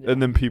 Yeah.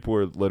 and then people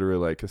are literally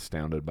like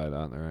astounded by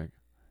that. And they're like,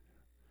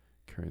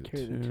 carry the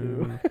Carry the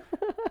two.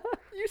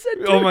 You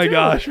said two. Oh my too.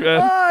 gosh, man.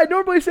 I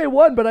normally say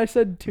one, but I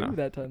said two No.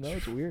 that time. That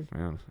was weird.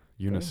 Man,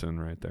 unison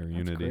right there, That's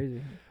unity.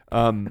 crazy.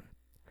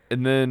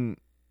 And then,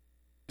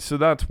 so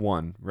that's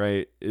one,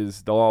 right?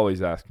 Is they'll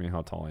always ask me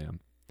how tall I am.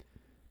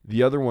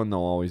 The other one they'll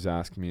always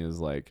ask me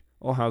is like,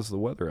 oh, how's the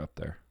weather up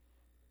there?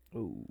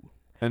 Ooh.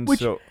 And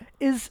Which so,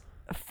 is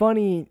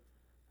funny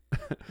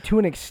to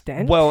an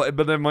extent. well,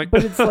 but then like,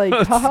 But it's like,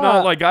 it's haha,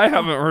 not like I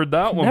haven't heard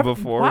that one never-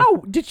 before.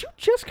 Wow, did you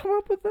just come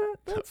up with that?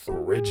 That's so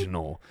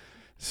Original.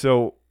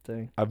 So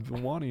Dang. I've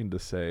been wanting to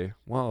say,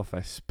 well, if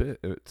I spit,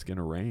 it's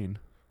gonna rain.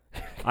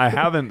 I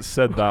haven't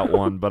said that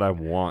one, but I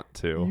want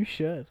to. You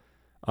should.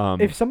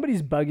 Um, If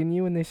somebody's bugging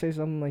you and they say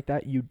something like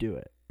that, you do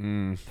it.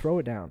 mm, Throw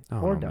it down. I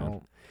don't Or know, man.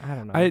 don't. I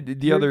don't know.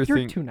 the You're- other you're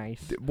thing. too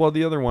nice. Well,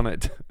 the other one,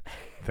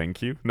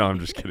 thank you. No, I'm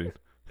just kidding.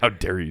 How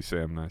dare you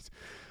say I'm nice?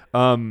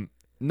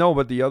 No,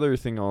 but the other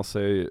thing I'll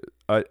say,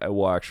 I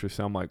will actually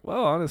sound like,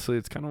 well, honestly,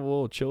 it's kind of a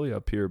little chilly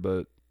up here,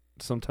 but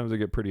sometimes I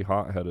get pretty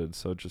hot-headed,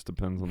 so it just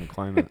depends on the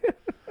climate.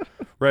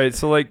 Right,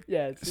 so like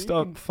Yeah,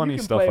 funny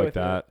stuff like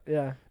that.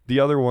 Yeah. The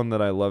other one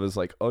that I love is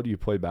like, oh, do you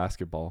play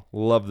basketball?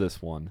 Love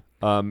this one.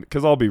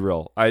 Because I'll be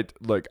real, I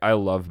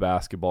love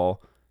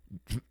basketball.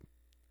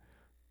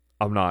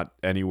 I'm not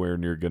anywhere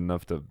near good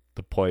enough to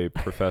play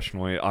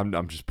professionally.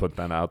 I'm just putting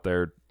that out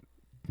there.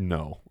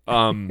 No.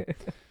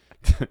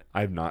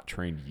 I've not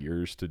trained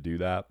years to do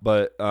that,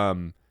 but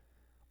I'll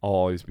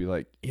always be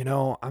like,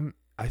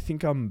 I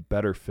think I'm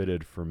better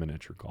fitted for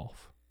miniature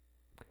golf.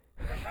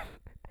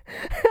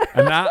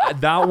 And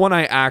that one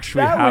I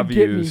actually That have would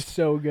get me used.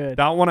 so good.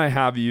 That one I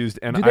have used,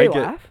 and Do I they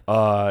get.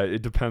 laugh?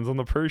 It depends on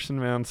the person,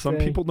 man. Some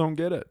Dang. people don't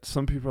get it.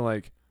 Some people are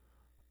like,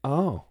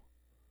 oh.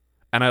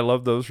 And I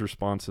love those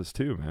responses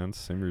too, man. It's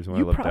the same reason why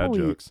I love dad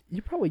jokes.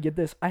 You probably get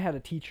this. I had a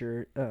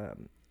teacher,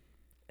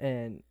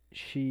 and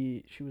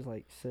she was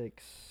like 6'3",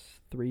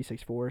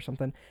 6'4", or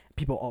something.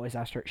 People always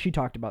asked her. She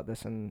talked about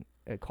this in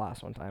a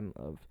class one time.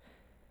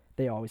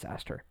 They always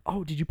asked her,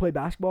 "Oh, did you play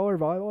basketball or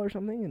volleyball or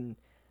something?" And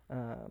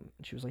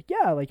she was like,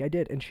 "Yeah, like I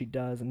did," and she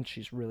does, and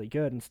she's really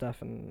good and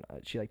stuff, and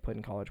she like played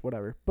in college,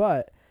 whatever.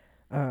 But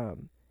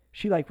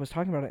she like was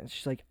talking about it, and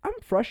she's like, "I'm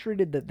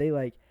frustrated that they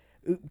like,"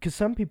 because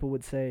some people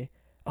would say,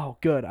 "Oh,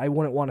 good, I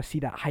wouldn't want to see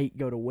that height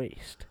go to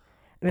waste,"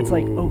 and it's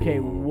like, okay,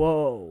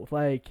 whoa,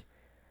 like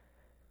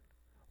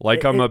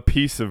I'm a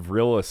piece of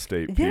real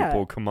estate, yeah,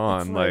 people. Come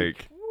it's on,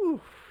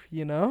 oof,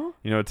 you know?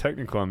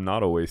 technically I'm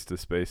not a waste of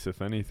space.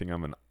 If anything,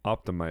 I'm an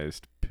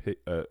optimized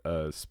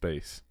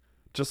space,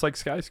 just like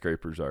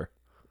skyscrapers are.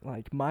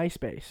 Like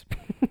MySpace.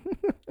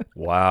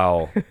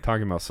 Wow,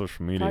 talking about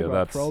social media, Talk about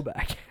that's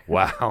throwback.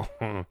 wow.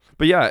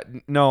 But yeah,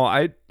 no,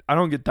 I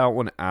don't get that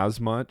one as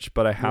much,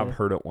 but I have Yeah.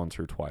 heard it once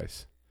or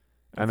twice,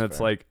 and That's it's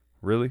fair. like,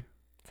 really,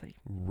 It's like,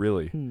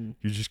 really,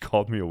 you just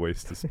called me a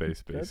waste of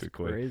space, That's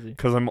basically, crazy.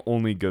 because I'm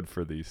only good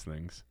for these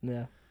things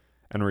Yeah,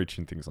 and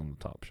reaching things on the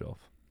top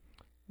shelf.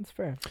 that's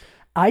fair.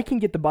 I can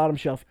get the bottom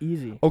shelf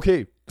easy.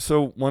 Okay,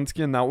 so once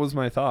again, that was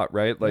my thought,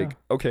 right? Like,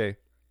 okay,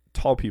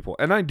 tall people,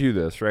 and I do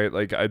this, right?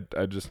 Like, I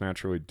just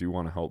naturally do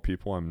want to help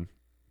people. I'm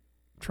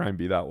trying to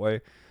be that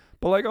way,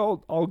 but like,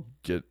 I'll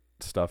get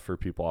stuff for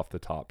people off the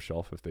top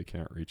shelf if they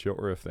can't reach it,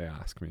 or if they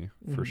ask me,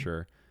 for Mhm.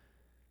 sure.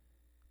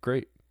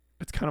 Great.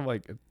 It's kind of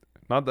like,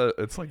 not that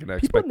it's like an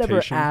People never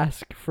expectation.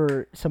 ask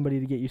for somebody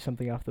to get you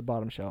something off the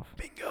bottom shelf,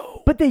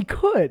 Bingo. but they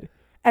could,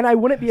 and I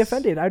wouldn't be Yes.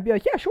 offended. I'd be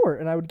like, yeah, sure,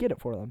 and I would get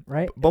it for them,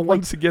 right? But Like,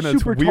 once again,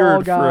 it's super tall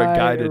weird for a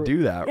guy to or-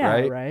 do that, yeah,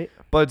 right? right.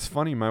 But it's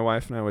funny. My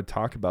wife and I would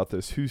talk about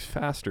this. Who's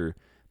faster?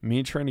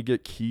 Me trying to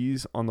get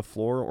keys on the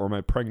floor, or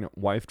my pregnant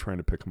wife trying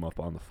to pick them up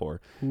on the floor?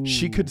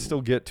 She could Ooh.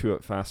 still get to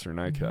it faster than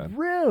I could.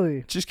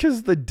 Really? Just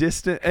because the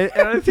distance, and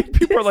I think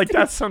people are like,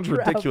 that Distance sounds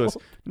ridiculous.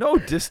 traveled. No,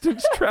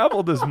 distance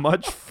traveled is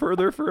much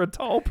further for a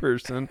tall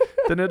person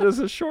than it is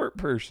a short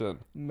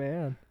person.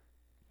 Man,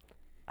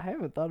 I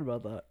haven't thought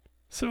about that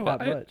So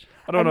that I much.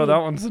 don't know. mean-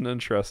 That one's an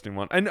interesting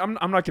one. And I'm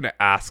not going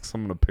to ask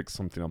someone to pick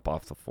something up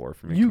off the floor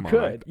for me. You Come on,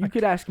 could. I You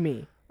could ask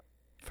me,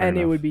 fair and it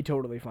enough, would be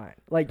totally fine.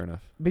 Like, fair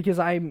enough. because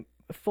I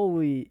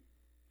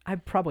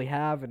probably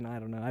have, and I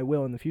don't know, I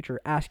will in the future,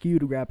 ask you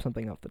to grab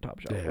something off the top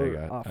shelf. Yeah,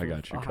 or I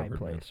got you a high covered, man.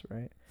 place,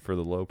 right? For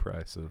the low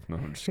price of, no,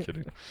 I'm just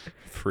kidding.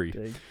 Free.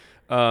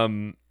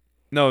 Dang.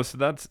 No, so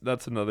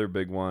that's another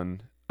big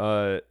one.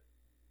 Okay,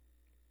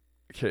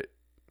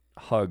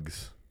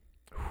 hugs.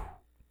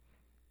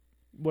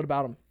 What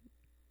about them?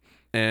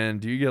 And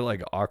do you get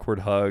like awkward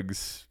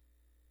hugs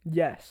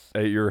Yes.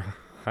 at your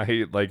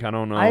height? Like, I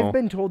don't know. I've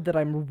been told that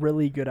I'm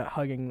really good at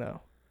hugging,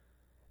 though.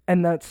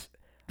 And that's...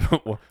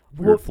 Weird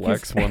Well,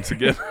 flex 'cause- once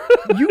again.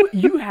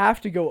 you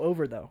have to go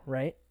over, though,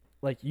 right?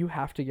 Like you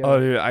have to go. Oh,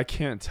 dude, I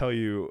can't tell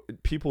you.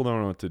 People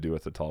don't know what to do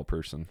with a tall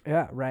person.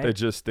 Yeah, right.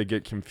 They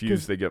get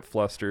confused. They get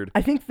flustered.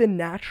 I think the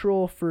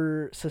natural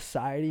for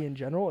society in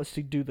general is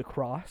to do the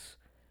cross,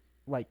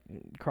 like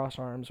cross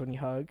arms when you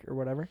hug or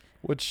whatever.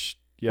 Which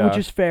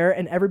is fair,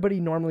 and everybody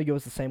normally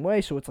goes the same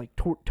way, so it's like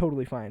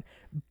totally fine.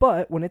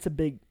 But when it's a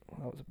big, well,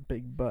 that was a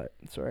big butt.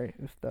 Sorry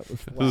if that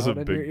was loud This is a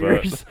in big your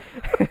butt. ears.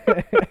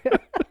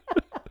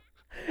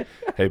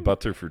 Hey,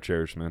 butts are for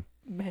chairs, man.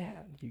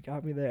 Man, you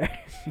got me there.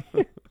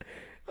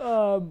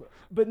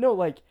 But no,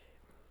 like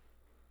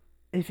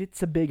if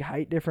it's a big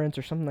height difference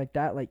or something like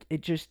that, like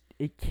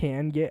it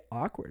can get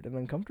awkward and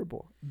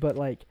uncomfortable. But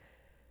like,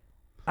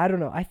 I don't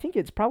know. I think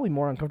it's probably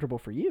more uncomfortable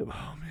for you.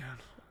 Oh man,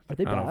 Are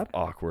they amount bad? of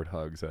awkward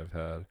hugs I've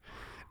had,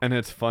 and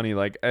it's funny.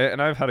 Like,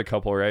 and I've had a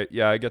couple. Right?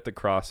 Yeah, I get the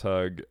cross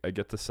hug. I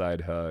get the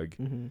side hug.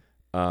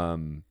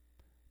 Mm-hmm.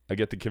 I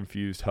get the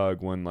confused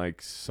hug when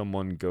like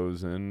someone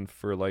goes in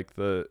for like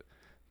the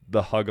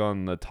hug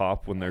on the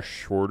top when they're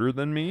shorter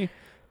than me.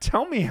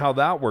 Tell me how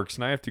that works,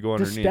 and I have to go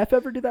Does underneath. Steph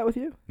ever do that with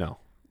you? No.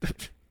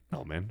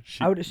 No, man.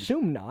 I would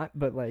assume not,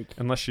 but like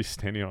unless she's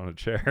standing on a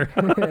chair.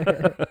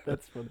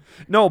 that's funny.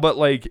 No, but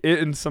like,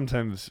 and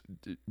sometimes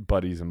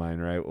buddies of mine,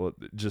 right? Well,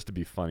 just to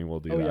be funny, we'll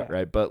do that, yeah.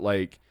 right? But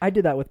like, I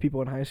did that with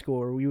people in high school,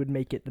 where we would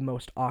make it the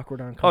most awkward,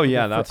 uncomfortable. Oh,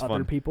 yeah, for that's other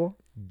fun. people.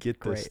 get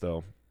this Great.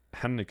 though.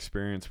 Had an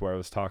experience where I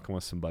was talking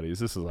with some buddies.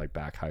 This is like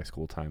back high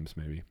school times,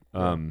 maybe.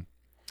 Yeah.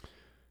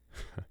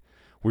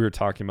 We were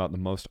talking about the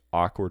most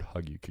awkward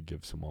hug you could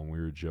give someone. We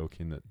were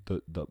joking that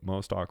the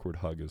most awkward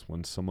hug is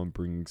when someone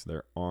brings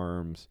their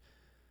arms,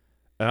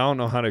 and I don't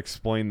know how to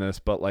explain this,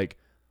 but like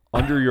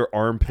under your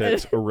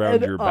armpits around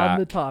And your back. on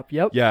the top.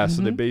 Yep. Yeah,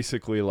 so they Mhm.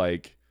 basically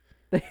like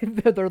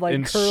they're like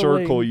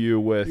encircle curling you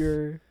with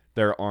your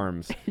their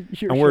arms.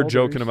 your And we're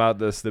joking shoulders. about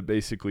this, that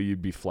basically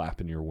you'd be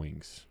flapping your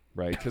wings,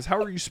 right? Because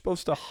how are you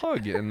supposed to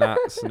hug in that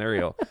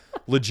scenario?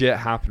 Legit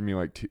happened to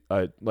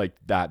me like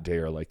that day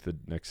or like the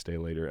next day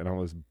later, and I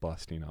was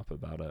busting up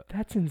about it.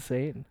 That's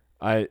insane.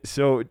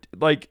 So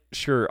like,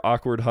 sure,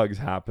 awkward hugs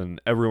happen.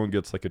 Everyone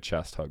gets like a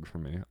chest hug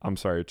from me. I'm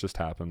sorry, it just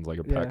happens, like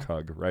a peck Yeah.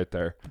 hug right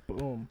there.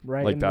 Boom.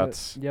 Right. Like in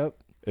that's- Yep.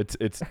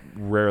 It's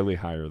rarely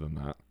higher than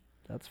that.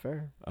 That's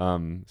fair.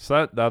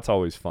 So that's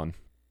always fun.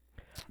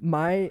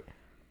 Mine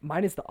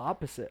is the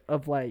opposite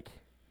of like.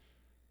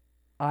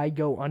 I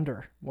go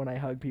under when I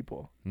hug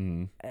people.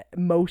 Mm.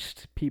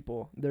 Most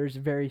people. There's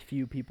very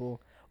few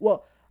people.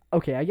 Well,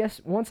 okay, I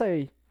guess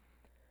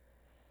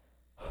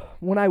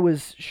when I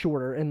was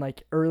shorter in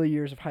like early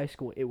years of high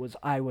school,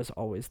 I was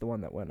always the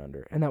one that went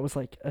under, and that was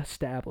like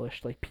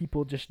established. Like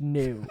people just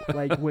knew.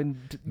 Like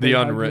when The they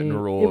hugged unwritten me,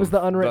 rule It was of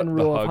the unwritten the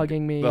rule hug- of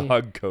hugging me. The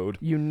hug code.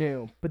 You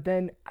knew. But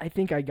then I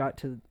think I got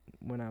to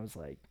when I was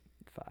like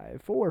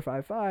 5'4",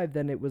 5'5",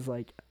 then it was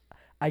like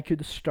I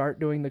could start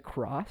doing the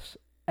cross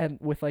and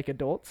with like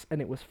adults, and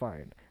it was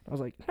fine. I was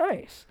like,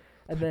 nice.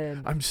 And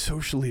then I'm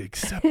socially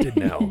accepted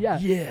now.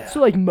 Yeah.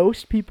 So like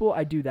most people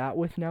I do that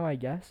with now, I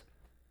guess.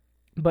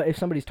 But if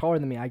somebody's taller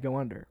than me, I go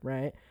under,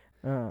 right?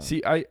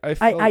 See, I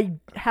felt, I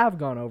have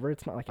gone over.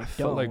 It's not like I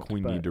felt don't. like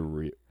we but need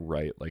to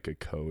write like a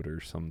code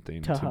or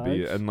something To to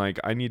be, hugs? and like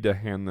I need to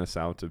hand this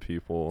out to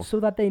people. so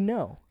that they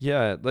know.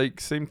 Yeah, like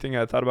same thing.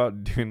 I thought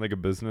about doing like a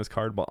business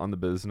card, but on the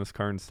business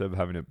card, instead of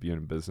having it be in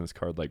a business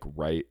card, like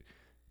write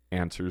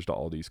answers to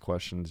all these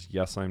questions.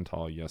 Yes, I'm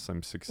tall. Yes,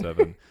 I'm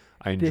 6'7".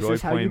 I This enjoy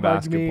is how playing you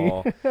hug me.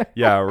 basketball.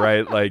 Yeah,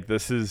 right. Like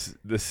this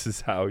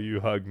is how you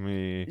hug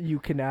me. You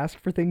can ask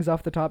for things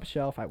off the top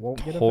shelf. I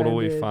won't get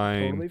Totally offended.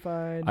 fine. Totally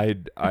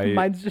fine. I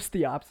Mine's just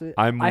the opposite.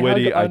 I'm I hug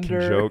witty. I can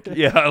under. joke.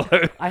 Yeah.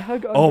 Like, I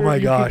hug under. Oh my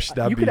you gosh, could,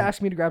 that'd you could be-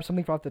 ask me to grab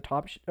something from off the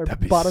top or that'd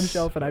be bottom s-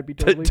 shelf, and I'd be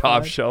the totally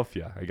top fine. shelf.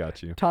 Yeah, I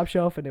got you. Top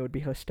shelf, and it would be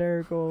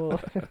hysterical.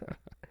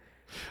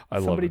 I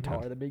love Somebody it, man.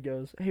 taller than me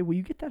goes, "Hey, will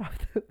you get that off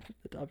the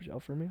top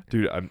shelf for me?"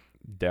 Dude, I'm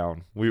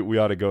down. We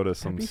ought to go to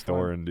some be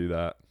store fun. and do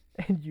that.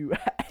 And you,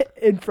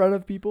 in front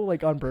of people,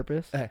 like on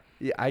purpose.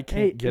 Yeah, I can't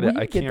Hey, get will it. you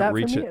I get can't that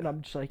reach for me? it. And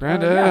I'm just like,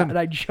 Brandon, yeah. And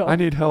I jump. I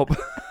need help.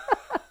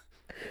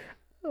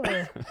 Oh,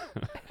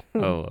 I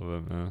love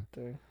it, man.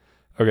 dang.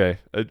 Okay,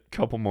 a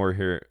couple more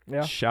here.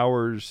 Yeah.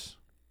 Showers.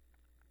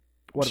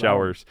 What about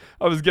Showers.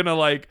 I was gonna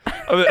I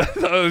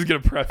was gonna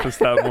preface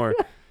that more.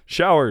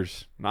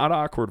 Showers, not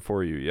awkward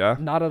for you, yeah?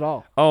 them? Not at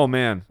all. Oh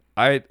man,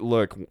 I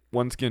look,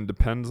 once again,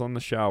 depends on the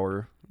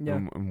shower. Yeah.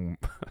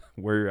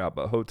 Where you're at,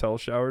 but hotel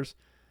showers,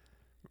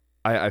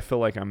 I feel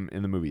like I'm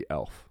in the movie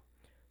Elf.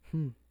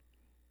 Hmm.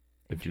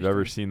 If you've ever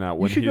Interesting. seen that, You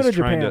when should he's go to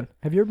trying Japan.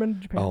 Have you ever been to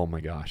to. Japan? Oh my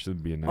gosh,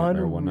 it'd be a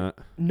nightmare, wouldn't it?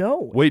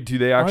 No. Wait, do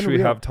they actually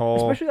Unreal. have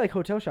tall? Especially like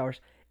hotel showers.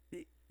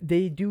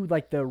 They do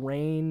like the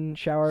rain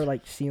shower,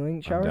 like ceiling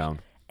I'm showers, down.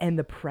 and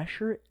the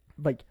pressure.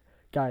 Like,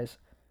 guys,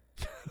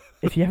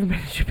 if you haven't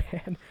been to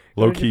Japan,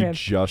 go Low to key, Japan,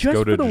 just just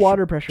go for to the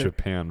water pressure.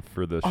 Japan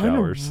for the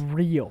showers.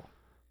 Unreal.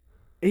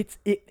 It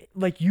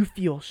like you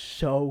feel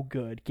so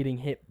good getting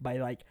hit by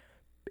like,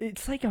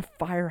 it's like a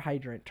fire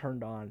hydrant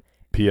turned on.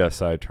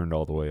 PSI turned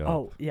all the way up.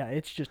 Oh yeah,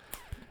 it's just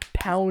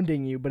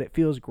pounding you, but it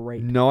feels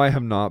great. No, I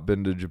have not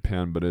been to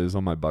Japan, but it is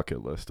on my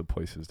bucket list of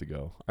places to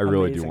go. I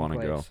really do Amazing want to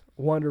go. place.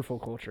 Wonderful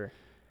culture.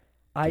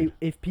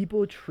 If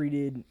people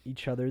treated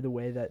each other the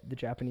way that the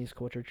Japanese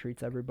culture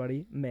treats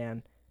everybody,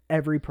 man,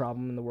 every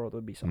problem in the world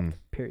would be solved.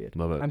 Period.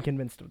 Love it. I'm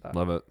convinced of that.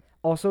 Love it.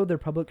 Also, their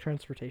public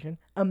transportation,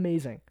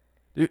 amazing.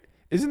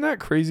 Isn't that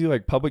crazy?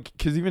 Like public,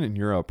 because even in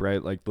Europe,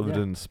 right? Like lived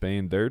Yeah. in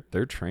Spain, their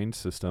train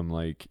system,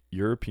 like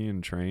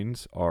European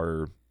trains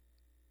are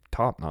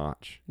top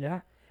notch.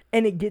 Yeah.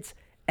 And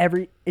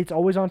it's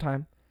always on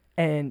time,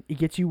 and it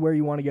gets you where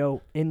you want to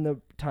go in the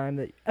time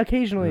that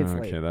occasionally it's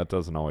Okay, late. that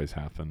doesn't always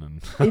happen,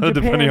 and In Japan-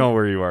 depending on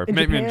where you are, in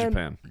maybe in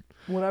Japan- Japan.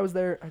 When I was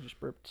there, I just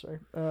burped, sorry.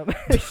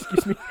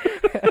 Excuse me.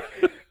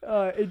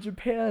 In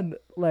Japan,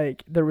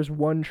 like, there was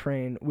one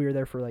train. We were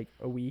there for, like,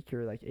 a week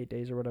or, like, 8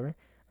 days or whatever.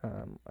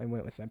 I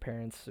went with my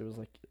parents. It was,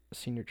 like, a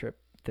senior trip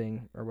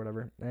thing or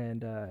whatever.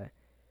 And,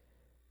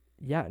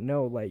 yeah,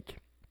 no, like,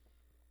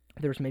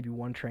 there was maybe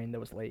one train that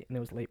was late, and it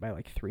was late by,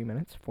 like, 3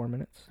 minutes, 4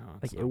 minutes. Oh,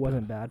 Like, that's it not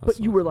wasn't bad. That's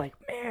But you not were bad. like,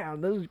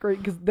 man, this is great.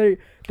 Because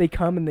they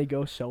come and they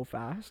go so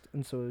fast.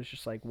 And so it was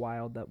just, like,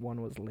 wild that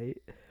one was late.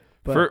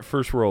 But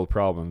First world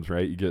problems,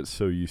 right? You get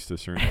so used to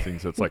certain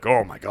things. It's like,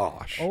 oh my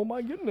gosh. oh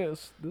my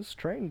goodness, this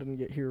train didn't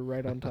get here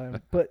right on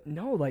time. But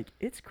no, like,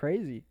 it's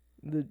crazy.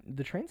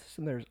 The train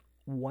system there is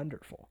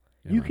wonderful.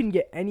 Yeah, You man. can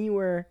get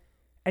anywhere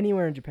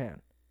in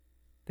Japan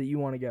that you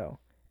want to go,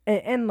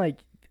 and like,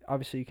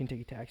 obviously you can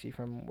take a taxi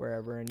from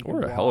wherever and you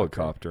Or can a walk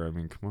helicopter. I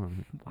mean, come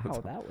on.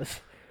 Wow, that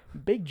was a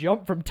big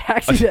jump from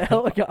taxi to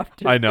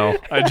helicopter. I know.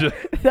 I just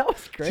That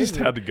was crazy. just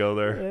had to go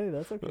there. Hey,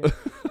 that's okay.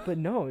 But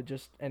no,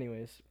 just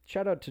anyways,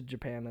 shout out to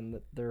Japan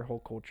and their whole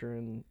culture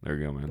and There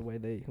you go, the man. way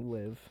they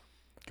live.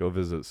 Go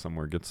visit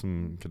somewhere. Get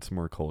some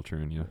more culture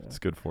in you. Yeah. It's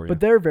good for you. But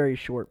they're very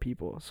short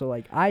people, so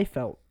like I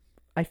fat.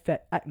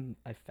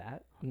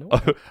 No,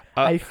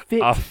 I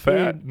fit. I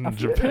fat in I fit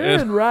Japan.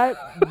 in right.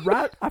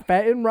 I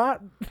fat in right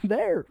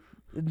there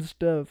and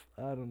stuff.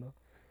 I don't know.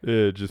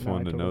 Yeah, just No, I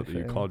wanted to totally note that you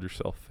fit in. called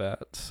yourself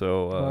fat.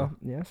 So Well,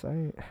 yes,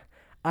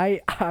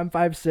 I'm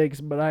 5'6",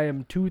 but I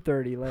am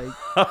 230. Like,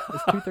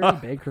 is 230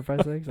 big for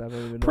 5'6"? I don't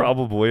even know.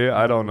 probably,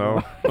 I don't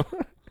know.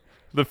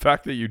 The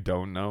fact that you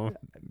don't know,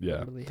 yeah.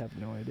 I really have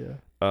no idea.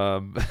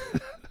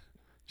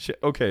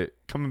 Okay,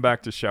 coming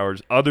back to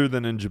showers, other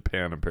than in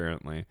Japan,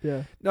 apparently.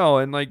 Yeah. No,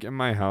 and like in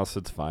my house,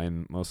 it's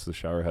fine. Most of the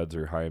shower heads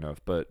are high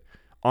enough, but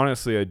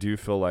honestly, I do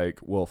feel like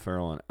Will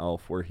Ferrell and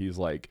Elf, where he's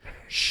like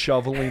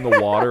shoveling the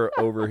water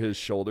over his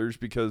shoulders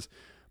because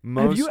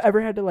most. Have you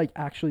ever had to like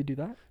actually do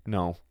that?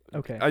 No,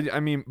 Okay. I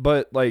mean,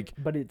 but like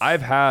But it's.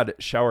 I've had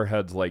shower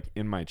heads like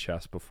in my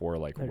chest before,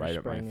 like They're right just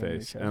at my spraying in your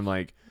face, chest. and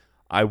like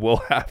I will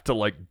have to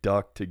like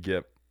duck to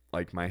get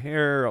like my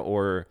hair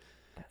or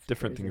That's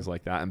different crazy. things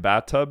like that. And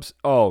bathtubs,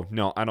 oh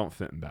no, I don't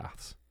fit in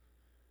baths.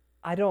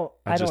 I don't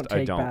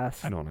take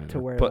baths I don't either. to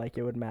where But like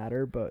it would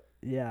matter, but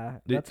yeah,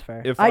 Did- that's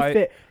fair. if I I-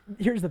 fit.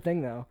 Here's the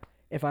thing though,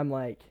 if I'm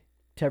like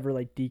to ever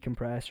like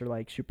decompress or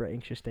like super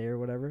anxious day or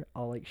whatever,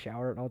 I'll like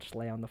shower and I'll just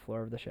lay on the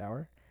floor of the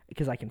shower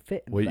because I can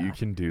fit. In wait, the you bath.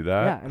 can do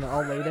that? Yeah, and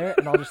I'll lay there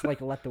and I'll just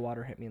like let the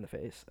water hit me in the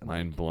face. And, like,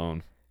 Mind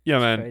blown. Yeah,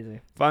 it's man.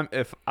 Crazy.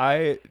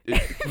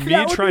 If me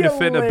That would trying be to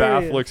fit in a bath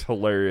hilarious. looks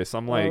hilarious.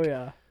 I'm like oh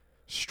yeah,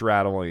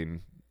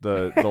 straddling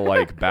the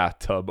like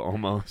bathtub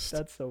almost.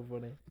 that's so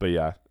funny. But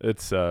yeah,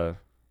 it's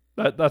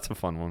that's a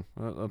fun one.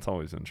 That's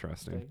always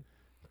interesting. Like,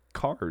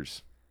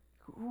 Cars.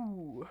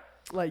 ooh,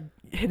 like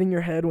hitting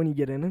your head when you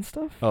get in and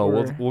stuff. Oh,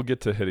 or we'll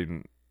get to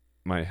hitting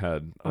my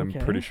head. I'm Okay.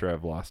 pretty sure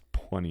I've lost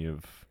plenty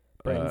of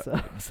brain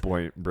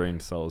cells. brain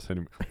cells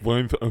hitting.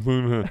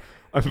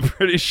 I'm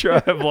pretty sure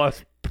I've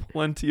lost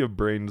plenty of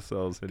brain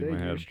cells hitting Dang,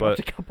 my you head. just But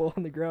dropped a couple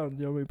on the ground.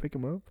 You want me to pick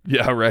them up?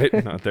 yeah, right.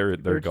 No, they're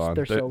just- gone.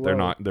 they're so they're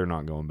low.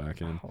 not going back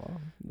in. Oh,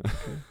 that's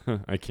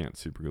okay. I can't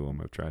super glue them.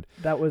 I've tried.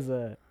 That was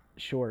a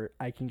short.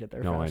 I can get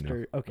there No, I know.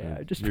 faster. Okay, Yeah,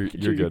 I just you're-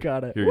 figured you're you good.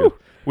 got it. You're Woo! good.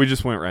 We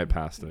just went right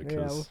past it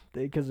Yeah,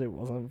 because it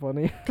wasn't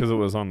funny. it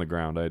was on the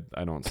ground.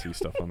 I don't see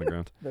stuff on the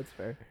ground. That's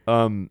fair.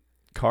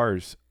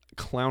 Cars.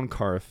 Clown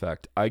car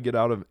effect. I get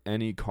out of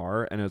any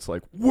car and it's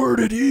like, where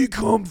did he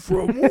come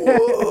from?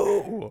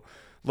 Whoa!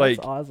 Like,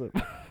 That's awesome.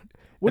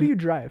 What do you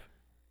drive?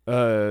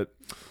 well,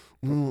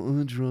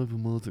 I drive a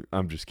mother.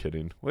 I'm just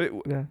kidding. Wait,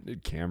 Yeah.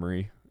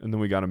 Camry, and then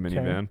we got a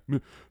minivan.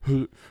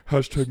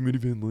 Hashtag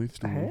minivan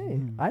lifestyle.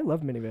 Hey, I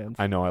love minivans.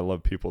 I know. I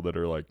love people that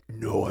are like,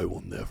 no, I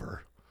will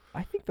never.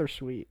 I think they're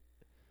sweet.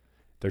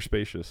 They're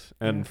spacious,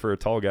 and Yeah. for a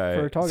tall guy,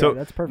 For a tall so guy,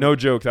 that's perfect. no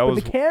joke. That but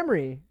was the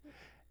Camry.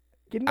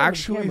 Getting out of the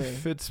actually Camry.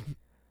 fits.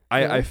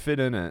 Really? I fit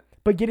in it,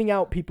 But getting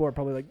out, people are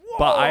probably like, whoa,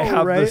 but I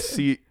have right? the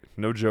seat.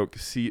 No joke,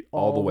 seat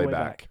all the way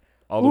back.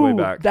 All the Ooh, way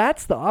back.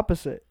 That's the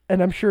opposite.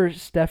 And I'm sure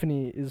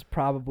Stephanie is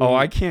probably. Oh,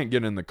 I can't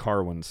get in the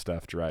car when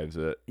Steph drives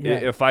it. Yeah.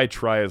 If I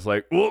try, it's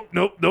like, oh,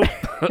 nope.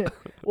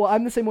 Well,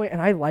 I'm the same way,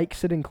 and I like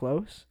sitting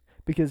close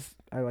because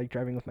I like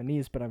driving with my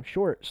knees, but I'm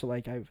short, so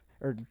like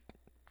or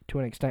to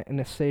an extent in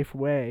a safe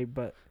way,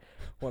 but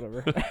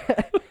whatever.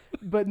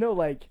 But no,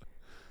 like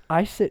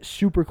I sit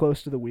super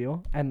close to the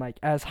wheel and like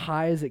as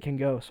high as it can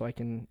go, so I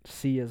can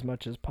see as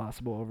much as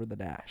possible over the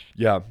dash.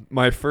 Yeah,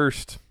 my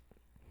first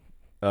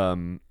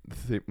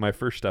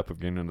step of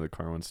getting into the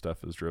car when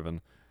Steph is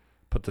driven,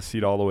 put the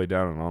seat all the way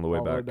down and all the way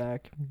All back. the way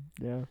back.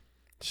 Yeah.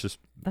 It's just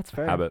That's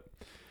fair. habit.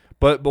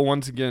 But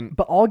once again,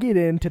 But I'll get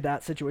into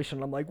that situation.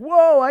 And I'm like,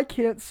 whoa, I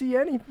can't see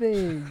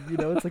anything. You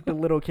know, it's like the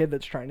little kid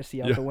that's trying to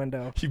see out Yeah. the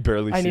window. you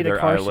barely I see need a their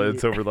car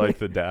eyelids seat. over like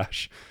the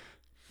dash.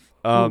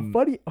 Well,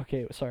 funny.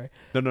 Okay, sorry.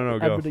 No,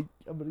 go. I'm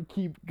gonna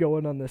keep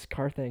going on this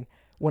car thing.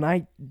 When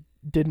I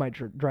did my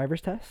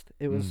driver's test,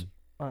 it was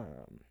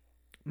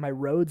my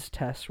roads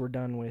tests were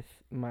done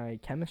with my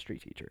chemistry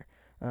teacher,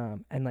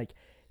 and like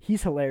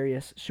he's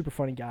hilarious, super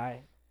funny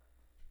guy.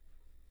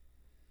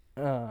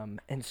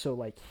 And so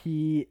like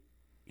he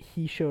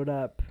showed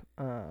up,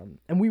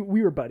 and we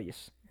were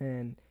buddies,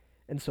 and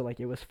so like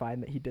it was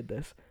fine that he did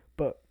this,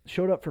 but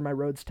showed up for my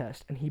roads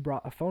test, and he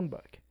brought a phone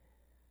book,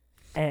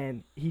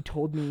 and he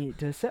told me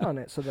to sit on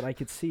it so that I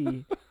could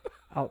see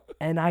out,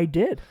 and I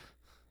did.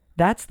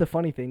 That's the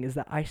funny thing, is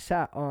that I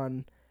sat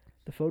on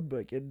the phone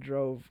book and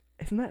drove.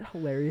 Isn't that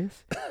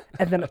hilarious?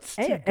 And then That's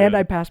too and good.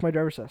 I passed my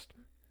driver's test.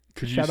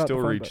 Could you Shout out the still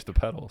phone reach book. the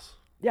pedals?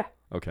 Yeah.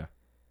 Okay.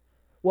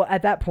 Well,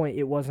 at that point,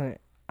 it wasn't.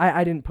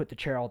 I didn't put the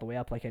chair all the way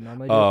up like I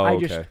normally do. Oh, I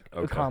okay. just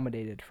Okay.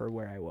 accommodated for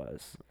where I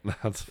was.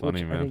 That's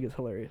funny, which man. I think is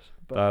hilarious.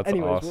 But That's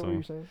anyways, what awesome. were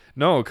you saying?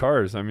 No,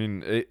 cars. I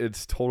mean,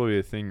 it's totally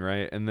a thing,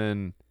 right? And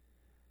then,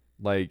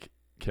 like,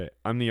 okay,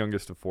 I'm the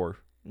youngest of 4.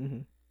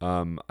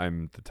 Mm-hmm.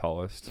 I'm the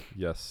tallest.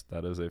 Yes,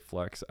 that is a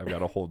flex. I've got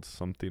to hold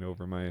something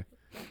over my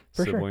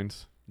For sure.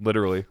 siblings.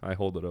 Literally, I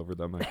hold it over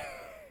them.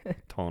 I'm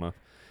tall enough.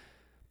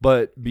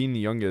 But being the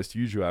youngest,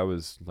 usually I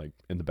was like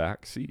in the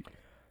back seat.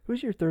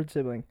 Who's your third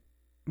sibling?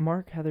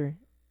 Mark, Heather,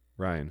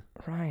 Ryan.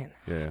 Ryan.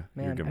 Yeah. You're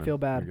Man, good, I feel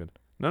bad. You're good.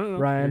 No.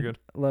 Ryan, You're good.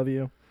 love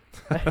you.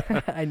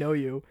 I know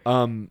you.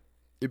 And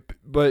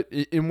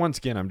once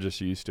again, I'm just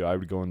used to. I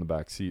would go in the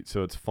back seat,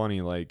 so it's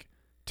funny. Like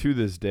to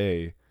this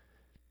day,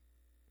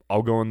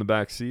 I'll go in the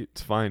back seat.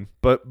 It's fine,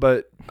 but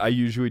I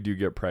usually do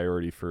get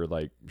priority for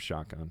like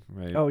shotgun,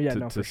 right? Oh, yeah, to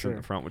no, for sit in sure.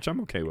 the front, which I'm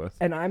okay with.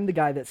 And I'm the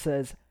guy that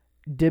says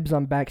dibs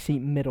on back seat,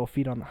 middle,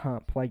 feet on the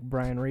hump, like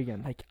Brian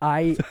Regan. Like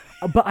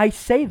but I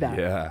say that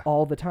Yeah.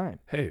 all the time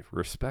Hey,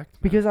 respect. Man.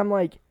 because I'm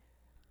like,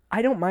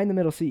 I don't mind the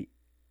middle seat.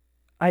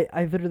 I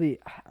literally,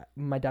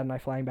 my dad and I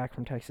flying back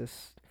from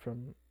Texas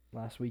from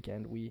last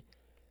weekend, we,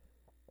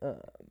 I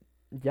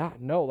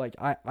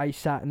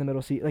sat in the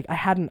middle seat. Like I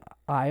had an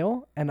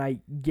aisle and I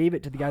gave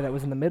it to the guy that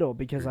was in the middle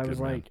because You're I a was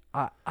good man.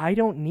 like, I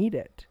don't need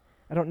it.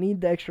 I don't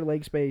need the extra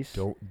leg space.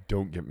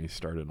 Don't get me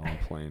started on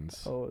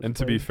planes. Oh, it's and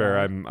to be planes fair,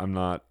 bad. I'm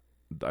not.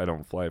 I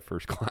don't fly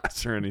first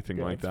class or anything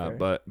Yeah, like that's that.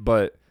 fair.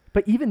 But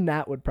But even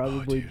that would oh,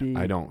 probably dude, be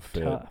I don't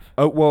fit. tough.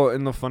 Oh well,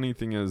 and the funny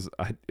thing is,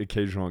 I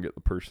occasionally get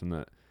the person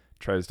that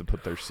tries to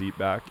put their seat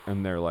back,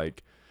 and they're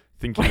like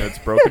thinking it's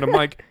broken. I'm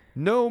like,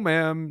 no,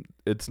 ma'am,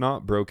 it's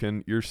not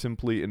broken. You're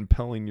simply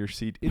impelling your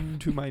seat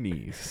into my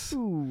knees.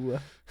 Ooh.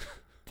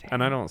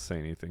 And I don't say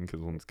anything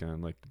because once again, I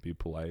like to be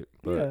polite.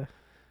 But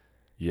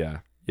Yeah.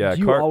 yeah.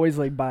 Do you always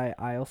like buy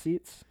aisle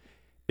seats?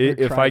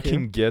 If try I to?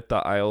 can get the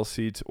aisle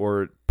seats,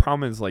 or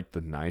problem is like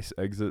the nice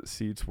exit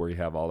seats where you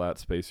have all that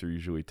space are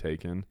usually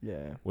taken,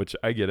 Yeah. which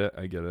I get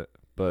it.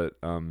 But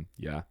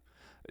yeah,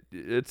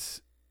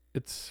 it's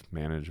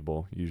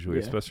manageable usually,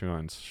 Yeah. especially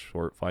on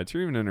short flights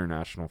or even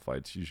international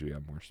flights. Usually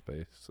have more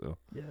space. So,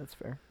 Yeah, that's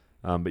fair.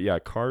 but yeah,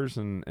 cars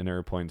and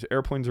airplanes.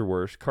 Airplanes are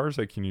worse. Cars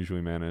I can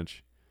usually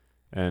manage,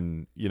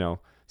 and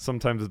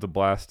sometimes it's a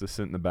blast to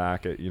sit in the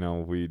back.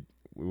 We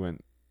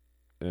went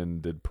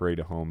and did Parade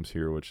of Homes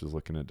here, which is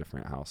looking at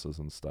different houses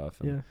and stuff.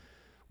 And Yeah.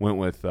 went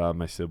with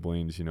my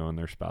siblings, and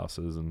their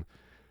spouses, and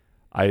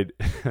I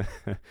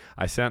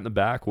sat in the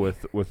back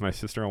with my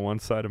sister on one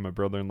side and my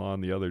brother-in-law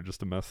on the other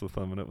just to mess with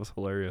them, and it was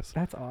hilarious.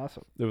 That's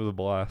awesome. It was a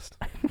blast.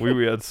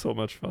 we had so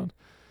much fun.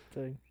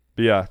 Dang.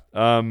 But yeah,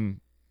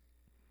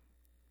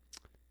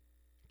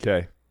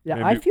 okay. Yeah,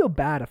 Maybe- I feel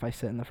bad if I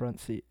sit in the front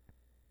seat.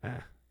 Eh.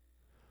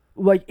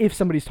 Like if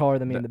somebody's taller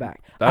than me in the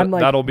back. That, I'm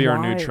like, that'll be our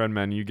new why- trend,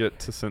 man. You get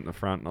to sit in the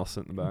front and I'll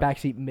sit in the back.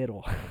 Backseat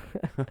middle.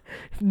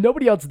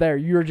 Nobody else there.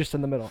 You're just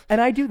in the middle. And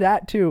I do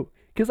that too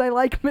because I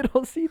like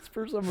middle seats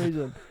for some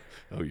reason.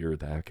 Oh, you're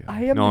that guy.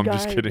 I am No, the I'm guy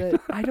just kidding.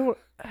 that I don't.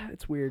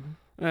 It's weird.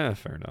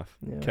 Fair enough.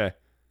 Yeah. Okay.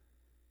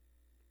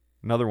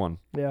 Another one.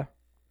 Yeah.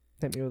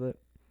 Hit me with it.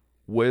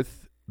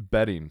 With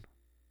bedding,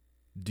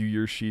 do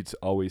your sheets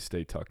always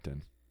stay tucked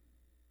in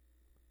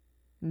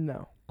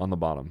No. on the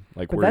bottom,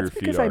 like But where that's your feet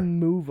because are? I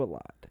move a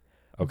lot.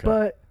 Okay.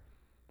 But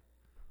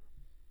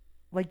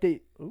like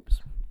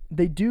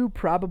they do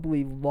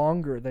probably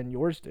longer than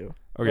yours do.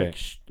 Okay. Like,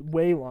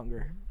 way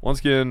longer. Once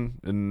again,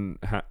 in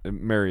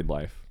married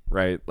life,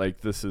 right?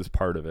 Like this is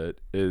part of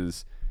it.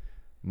 Is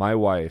my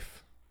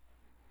wife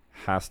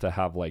has to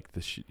have like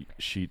the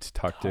sheets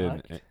tucked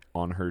in Tucked?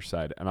 on her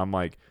side, and I'm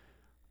like,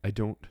 I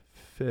don't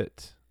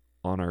fit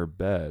on our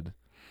bed.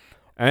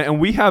 And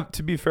we have,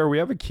 to be fair, we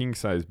have a king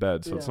size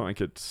bed, so it's Yeah. not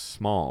like it's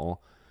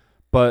small,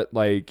 but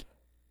like,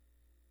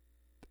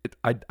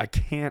 I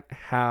can't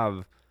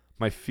have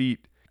my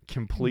feet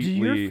completely.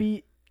 Do your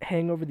feet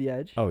hang over the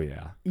edge? Oh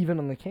yeah. Even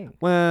on the king?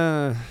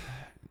 Well,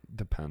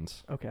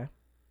 depends. Okay.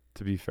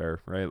 To be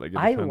fair, right? Like it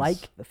I depends. like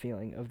the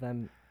feeling of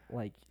them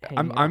like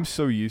hanging I'm out.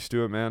 so used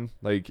to it, man.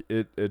 Like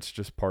it's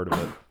just part of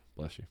it.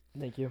 Bless you.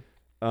 Thank you.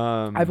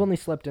 I've only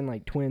slept in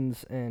like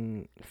twins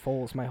and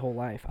fulls my whole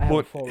life. I have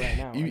a full right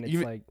now, and it's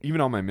even, like even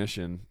on my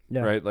mission,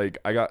 yeah. right? Like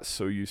I got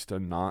so used to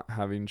not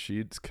having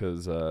sheets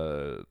because,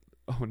 oh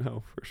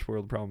no, first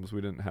world problems.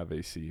 We didn't have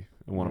AC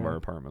in one of our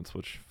apartments,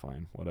 which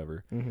fine,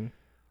 whatever. Mm-hmm.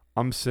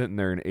 I'm sitting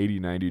there in 80,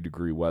 90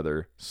 degree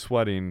weather,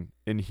 sweating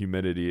in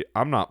humidity.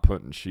 I'm not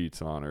putting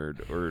sheets on or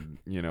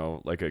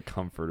like a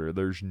comforter.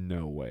 There's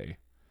no way.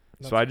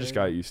 That's so I just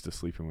got crazy. used to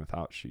sleeping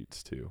without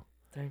sheets too.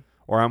 Dang.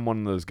 Or I'm one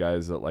of those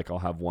guys that like I'll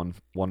have one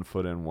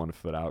foot in, 1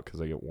 foot out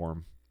because I get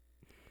warm.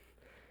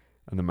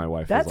 And then my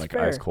wife That's is like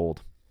fair. ice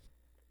cold.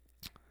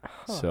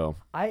 Huh. So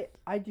I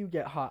do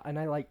get hot, and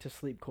I like to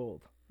sleep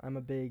cold. I'm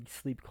a big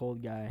sleep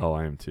cold guy. oh,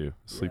 I am too.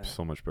 Sleep's Yeah.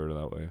 so much better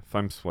that way. If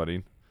I'm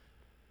sweating,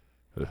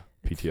 It's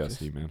PTSD,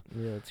 just- man.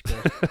 Yeah, it's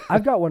gross.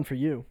 I've got one for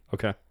you.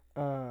 Okay.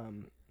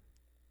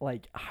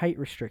 Like height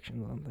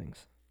restrictions on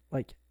things.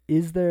 Like,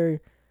 is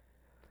there?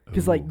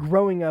 Because like Ooh.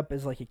 growing up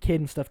as like a kid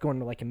and stuff, going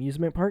to like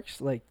amusement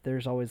parks, like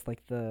there's always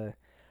like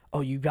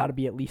you got to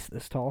be at least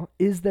this tall.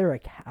 Is there a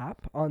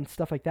cap on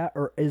stuff like that,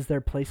 or is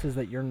there places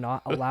that you're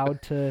not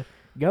allowed to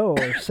go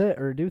or sit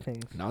or do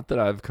things? Not that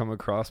I've come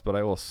across, but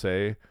I will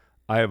say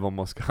I have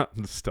almost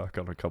gotten stuck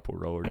on a couple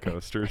roller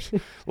coasters.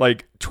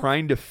 Like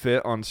trying to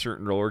fit on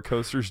certain roller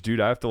coasters,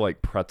 dude, I have to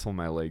like pretzel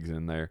my legs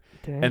in there.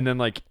 Dang. And then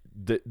like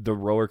the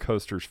roller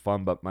coaster's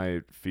fun, but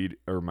my feet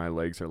or my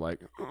legs are like,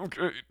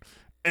 okay,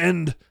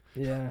 end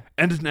yeah,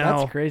 now.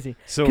 that's crazy.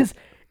 So Because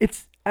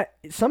it's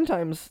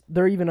sometimes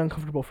they're even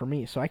uncomfortable for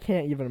me, so I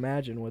can't even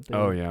imagine what they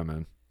oh would yeah,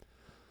 man.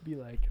 be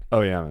like.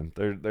 Oh yeah, man.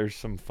 There's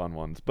some fun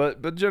ones.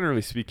 But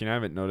generally speaking, I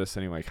haven't noticed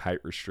any like height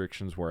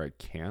restrictions where I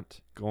can't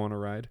go on a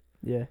ride.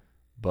 Yeah,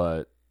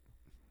 But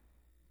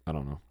I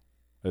don't know.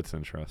 It's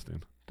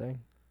interesting.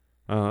 dang.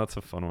 Oh, that's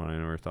a fun one. I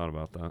never thought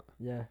about that.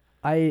 Yeah,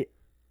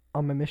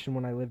 on my mission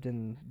when I lived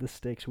in the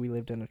sticks, we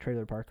lived in a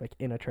trailer park, like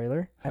in a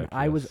trailer, and Heck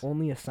I was yes.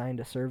 only assigned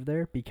to serve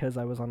there because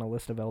I was on a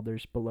list of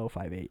elders below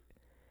 5'8",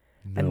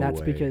 No and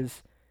that's way.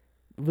 because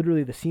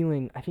literally the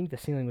ceiling. I think the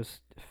ceiling was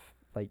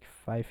like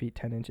 5 feet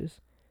 10 inches,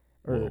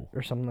 Whoa.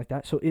 or something like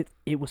that. So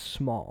it was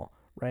small,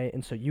 right?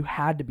 And so you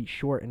had to be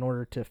short in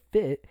order to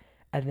fit,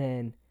 and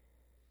then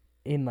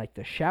in like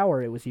the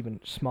shower it was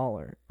even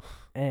smaller,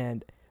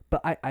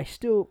 but I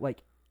still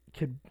like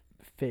could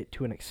fit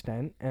to an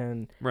extent,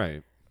 and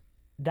Right.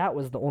 that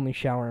was the only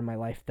shower in my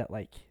life that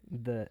like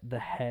the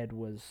head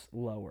was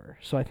lower.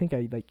 So I think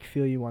I like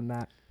feel you on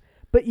that.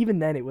 But even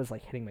then it was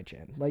like hitting my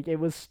chin. Like it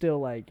was still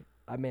like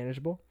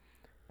manageable.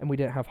 And we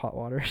didn't have hot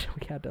water, so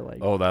we had to like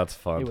Oh, that's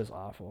fun. it was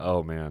awful.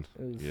 Oh man.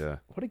 It was, Yeah.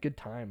 What a good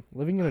time.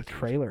 Living in a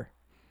trailer.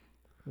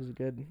 It was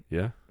good.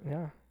 Yeah.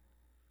 Yeah.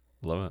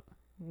 Love it.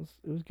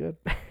 It was good.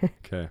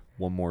 Okay.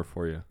 One more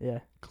for you. Yeah.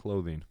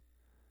 Clothing.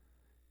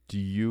 Do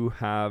you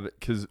have,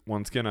 because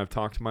once again, I've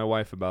talked to my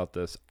wife about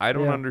this. I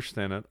don't Yeah.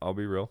 understand it. I'll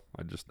be real.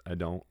 I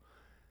don't.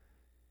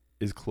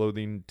 Is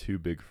clothing too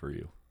big for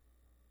you?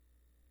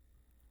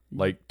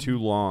 Like too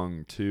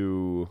long,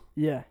 too.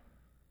 Yeah.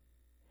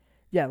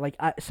 Yeah, like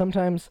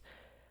sometimes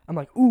I'm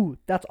like, ooh,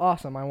 that's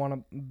awesome. I want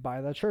to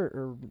buy that shirt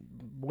or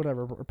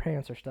whatever, or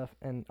pants or stuff,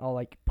 and I'll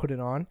like put it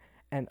on,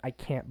 and I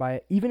can't buy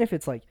it, even if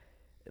it's like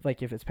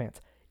if it's pants.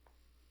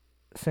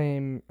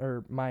 Same,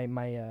 or my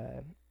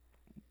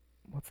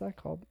what's that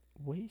called?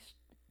 Waist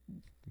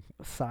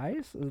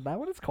size? Is that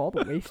what it's called?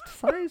 Waist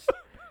size?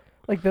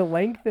 Like the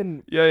length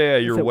and Yeah,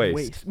 is your it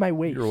waist. My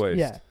waist. Your waist.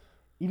 Yeah.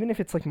 Even if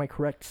it's like my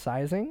correct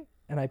sizing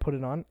and I put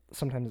it on,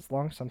 sometimes it's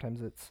long,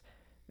 sometimes it's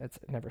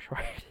never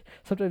short.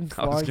 Sometimes it's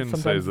I was long, gonna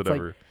say, sometimes is it it's like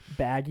ever?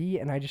 baggy,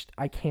 and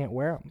I can't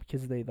wear them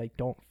because they like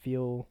don't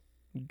feel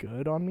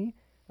good on me.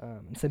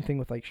 Same thing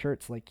with like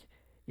shirts, like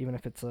even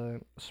if it's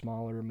a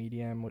small or a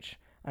medium, which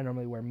I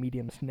normally wear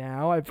mediums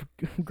now. I've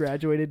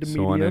graduated to So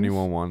mediums. when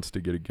anyone wants to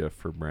get a gift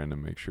for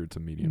Brandon, make sure it's a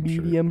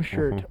medium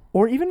shirt, Uh-huh.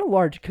 or even a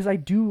large, because I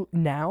do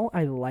now.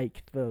 I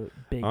like the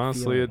big.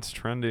 Honestly, feeling. it's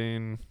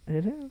trending.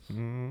 It is.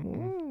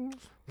 Mm.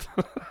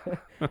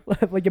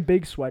 Like a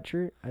big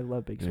sweatshirt. I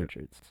love big Yeah.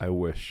 sweatshirts. I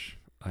wish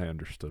I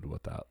understood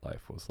what that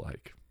life was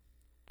like.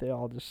 They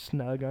all just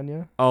snug on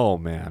you. Oh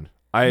man,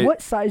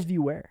 What size do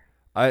you wear?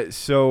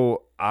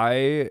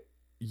 I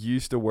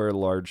used to wear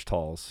large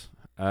talls.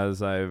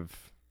 As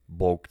I've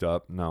bulked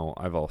up, now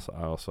I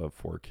also have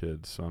 4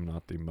 kids, so I'm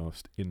not the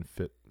most in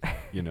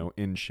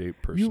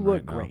shape person. You look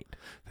right now. great.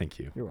 Thank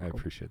you. You're I welcome.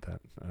 appreciate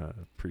that.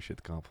 Appreciate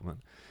the compliment.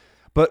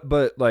 But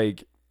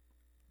like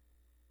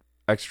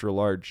extra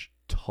large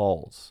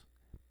talls.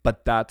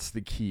 But that's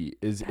the key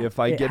is if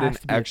I It get an has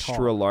to be a extra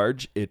tall.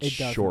 large, it's It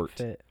doesn't short.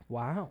 fit.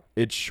 Wow.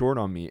 It's short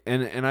on me.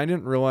 And I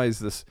didn't realize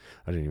this.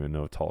 I didn't even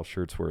know tall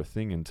shirts were a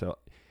thing until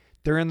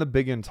they're in the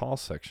big and tall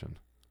section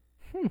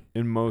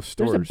in most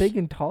stores. There's a big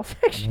and tall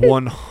section.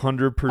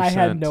 100%. I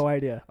had no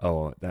idea.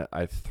 Oh, that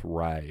I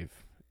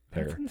thrive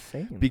there. That's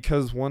insane.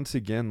 Because once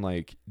again,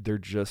 like the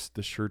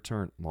shirts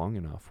aren't long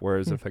enough.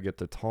 Whereas if I get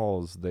the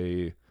talls,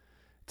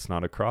 it's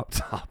not a crop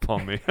top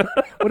on me.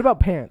 What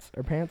about pants?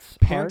 Are pants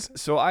Pants. hard?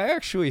 So I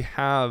actually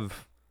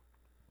have.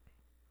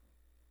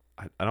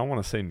 I don't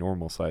want to say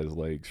normal size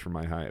legs for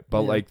my height,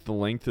 but Yeah. like the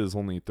length is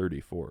only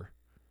 34.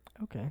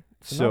 Okay.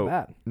 So not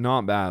bad.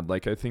 not bad.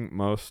 Like I think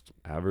most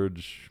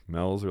average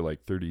males are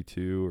like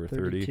 32 or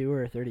 30. 32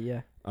 or 30,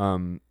 yeah.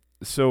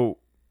 So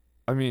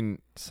I mean,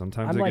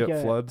 sometimes I'm I like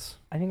get floods.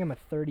 I think I'm a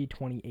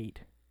 30-28,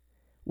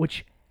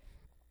 which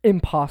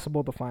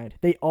impossible to find.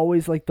 They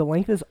always like the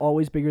length is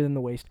always bigger than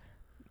the waist.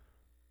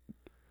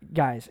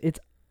 Guys, it's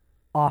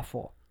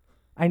awful.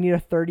 I need a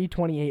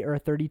 30-28 or a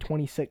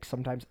 30-26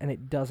 sometimes, and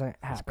it doesn't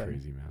That's happen.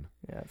 crazy, man.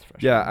 Yeah, it's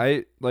frustrating. Yeah,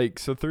 I like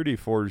so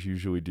 34s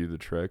usually do the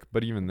trick,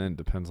 but even then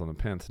depends on the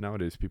pants.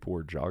 Nowadays people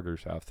wear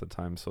joggers half the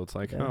time, so it's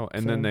like, Yeah, oh,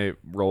 and then same. they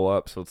roll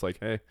up, so it's like,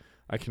 hey,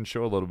 I can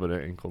show a little bit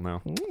of ankle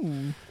now.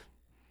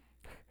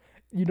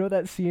 You know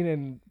that scene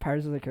in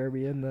Pirates of the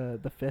Caribbean,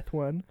 the fifth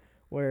one,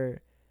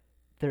 where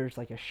there's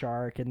like a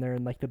shark and they're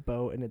in like the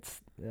boat and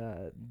it's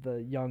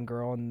the young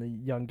girl and the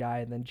young guy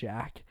and then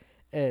Jack,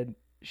 and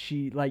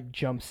she like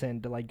jumps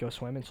in to like go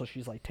swim, and so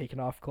she's like taking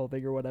off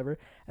clothing or whatever,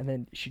 and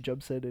then she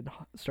jumps in and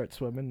starts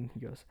swimming, and he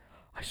goes,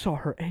 I saw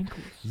her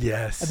ankles.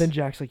 Yes. And then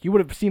Jack's like, you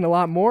would have seen a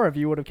lot more if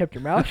you would have kept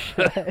your mouth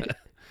shut.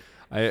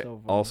 I So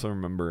funny. also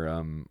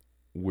remember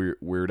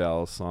Weird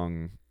Al's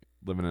song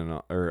 "Living in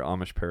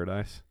Amish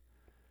Paradise."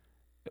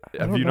 I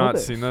Have don't you know not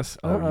this. seen this?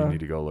 Oh, you Uh-uh. need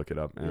to go look it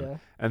up, man. Yeah,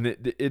 And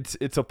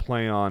it's a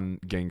play on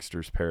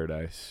Gangster's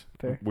Paradise.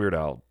 fair. Weird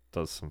Al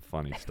does some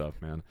funny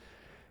stuff, man.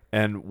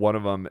 And one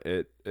of them,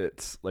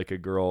 it's like a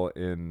girl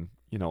in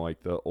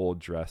like the old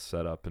dress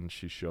setup, and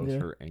she shows Yeah.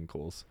 her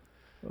ankles,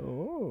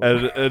 Oh.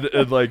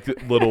 and like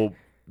little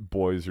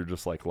boys are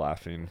just like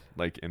laughing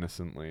like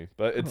innocently.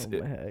 But it's oh,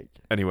 my heck.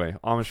 anyway,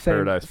 Amish Same-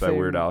 Paradise by same,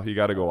 Weird Al. You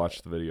got to go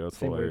watch the video. It's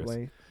Same hilarious.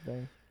 wavelength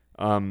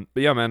thing.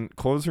 But yeah, man,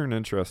 clothes are an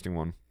interesting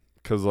one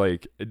because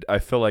like I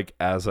feel like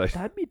as I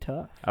That'd be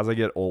tough.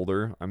 get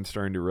older, I'm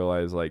starting to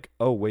realize like,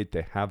 oh wait,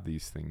 they have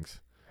these things.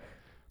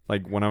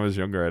 Like when I was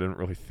younger, I didn't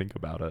really think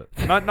about it.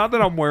 Not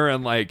that I'm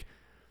wearing like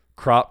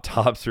crop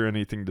tops or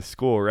anything to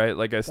school, right?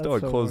 Like I still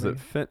That's had so clothes funny. that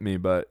fit me,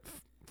 but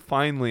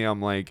finally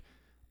I'm like,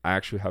 I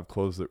actually have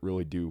clothes that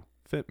really do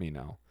fit me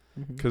now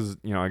Mhm. because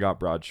I got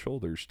broad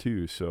shoulders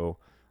too, so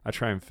I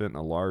try and fit in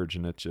a large,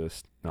 and it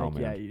just Heck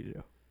man. yeah, you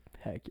do.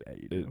 Heck yeah,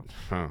 you do.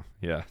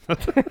 Yeah.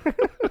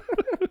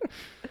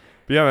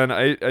 But yeah, man,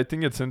 I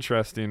think it's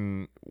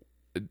interesting.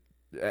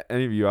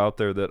 Any of you out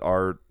there that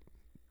are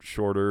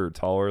shorter or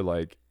taller,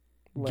 like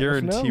Let us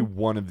guarantee know.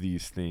 one of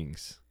these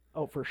things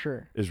Oh, for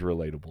sure. is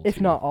relatable. If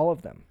not all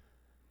of them,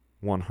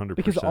 100%.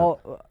 because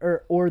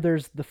or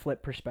there's the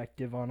flip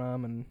perspective on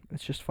them, and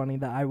it's just funny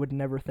that I would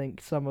never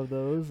think some of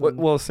those. and-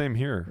 Well, same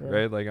here, Yeah.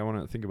 right? Like I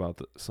want to think about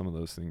some of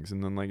those things,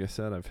 and then like I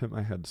said, I've hit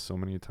my head so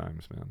many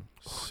times, man.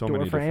 So door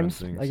many frames,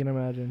 different I things. can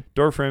imagine.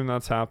 Door frame,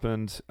 that's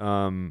happened.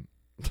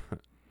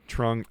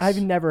 Trunks. I've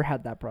never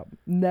had that problem.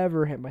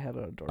 Never hit my head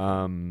on a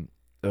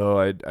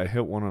door. I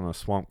hit one on a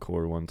swamp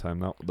cooler one time.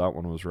 That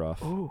one was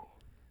rough. Oh,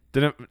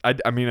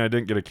 I mean I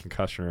didn't get a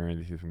concussion or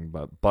anything,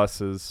 but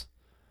buses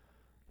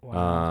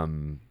wow.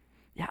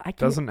 Yeah, I can't.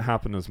 doesn't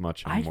happen as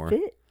much I anymore.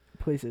 fit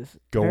places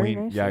very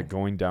nicely.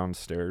 Going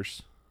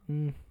downstairs.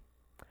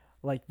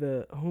 Like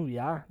that would be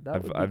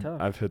I've tough.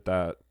 I've hit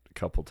that a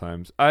couple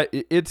times.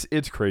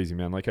 It's crazy,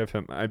 man. Like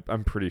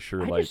I'm pretty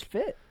sure I like just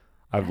fit.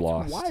 I've That's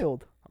lost.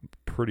 Wild.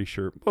 Pretty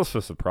sure most of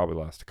us have probably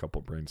lost a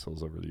couple brain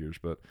cells over the years,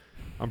 but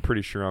I'm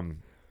pretty sure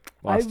I'm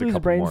I lost a lose couple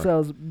brain more.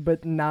 cells,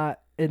 but not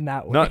in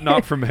that way.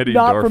 Not from hitting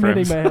not door from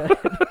frames. hitting my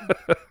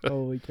head.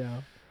 Holy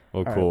cow! Oh,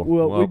 All right, cool.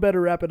 well, we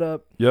better wrap it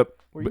up. Yep.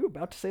 Were you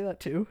about to say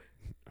that too?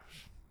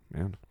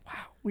 Man. Wow,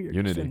 we are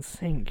Unity. just in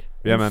sync.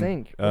 Yeah, in man.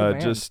 Sync. Oh,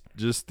 man.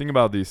 Just think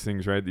about these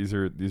things, right? These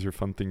are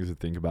fun things to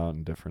think about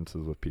and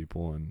differences with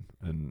people,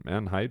 and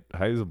man, height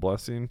is a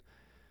blessing,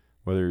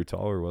 whether you're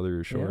tall or whether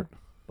you're short.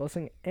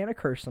 Blessing and a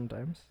curse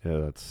sometimes. Yeah,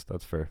 that's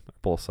fair.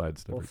 Both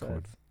sides to every Both coin.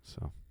 sides.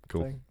 So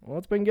cool. Well,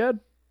 it's been good,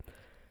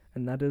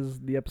 and that is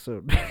the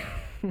episode.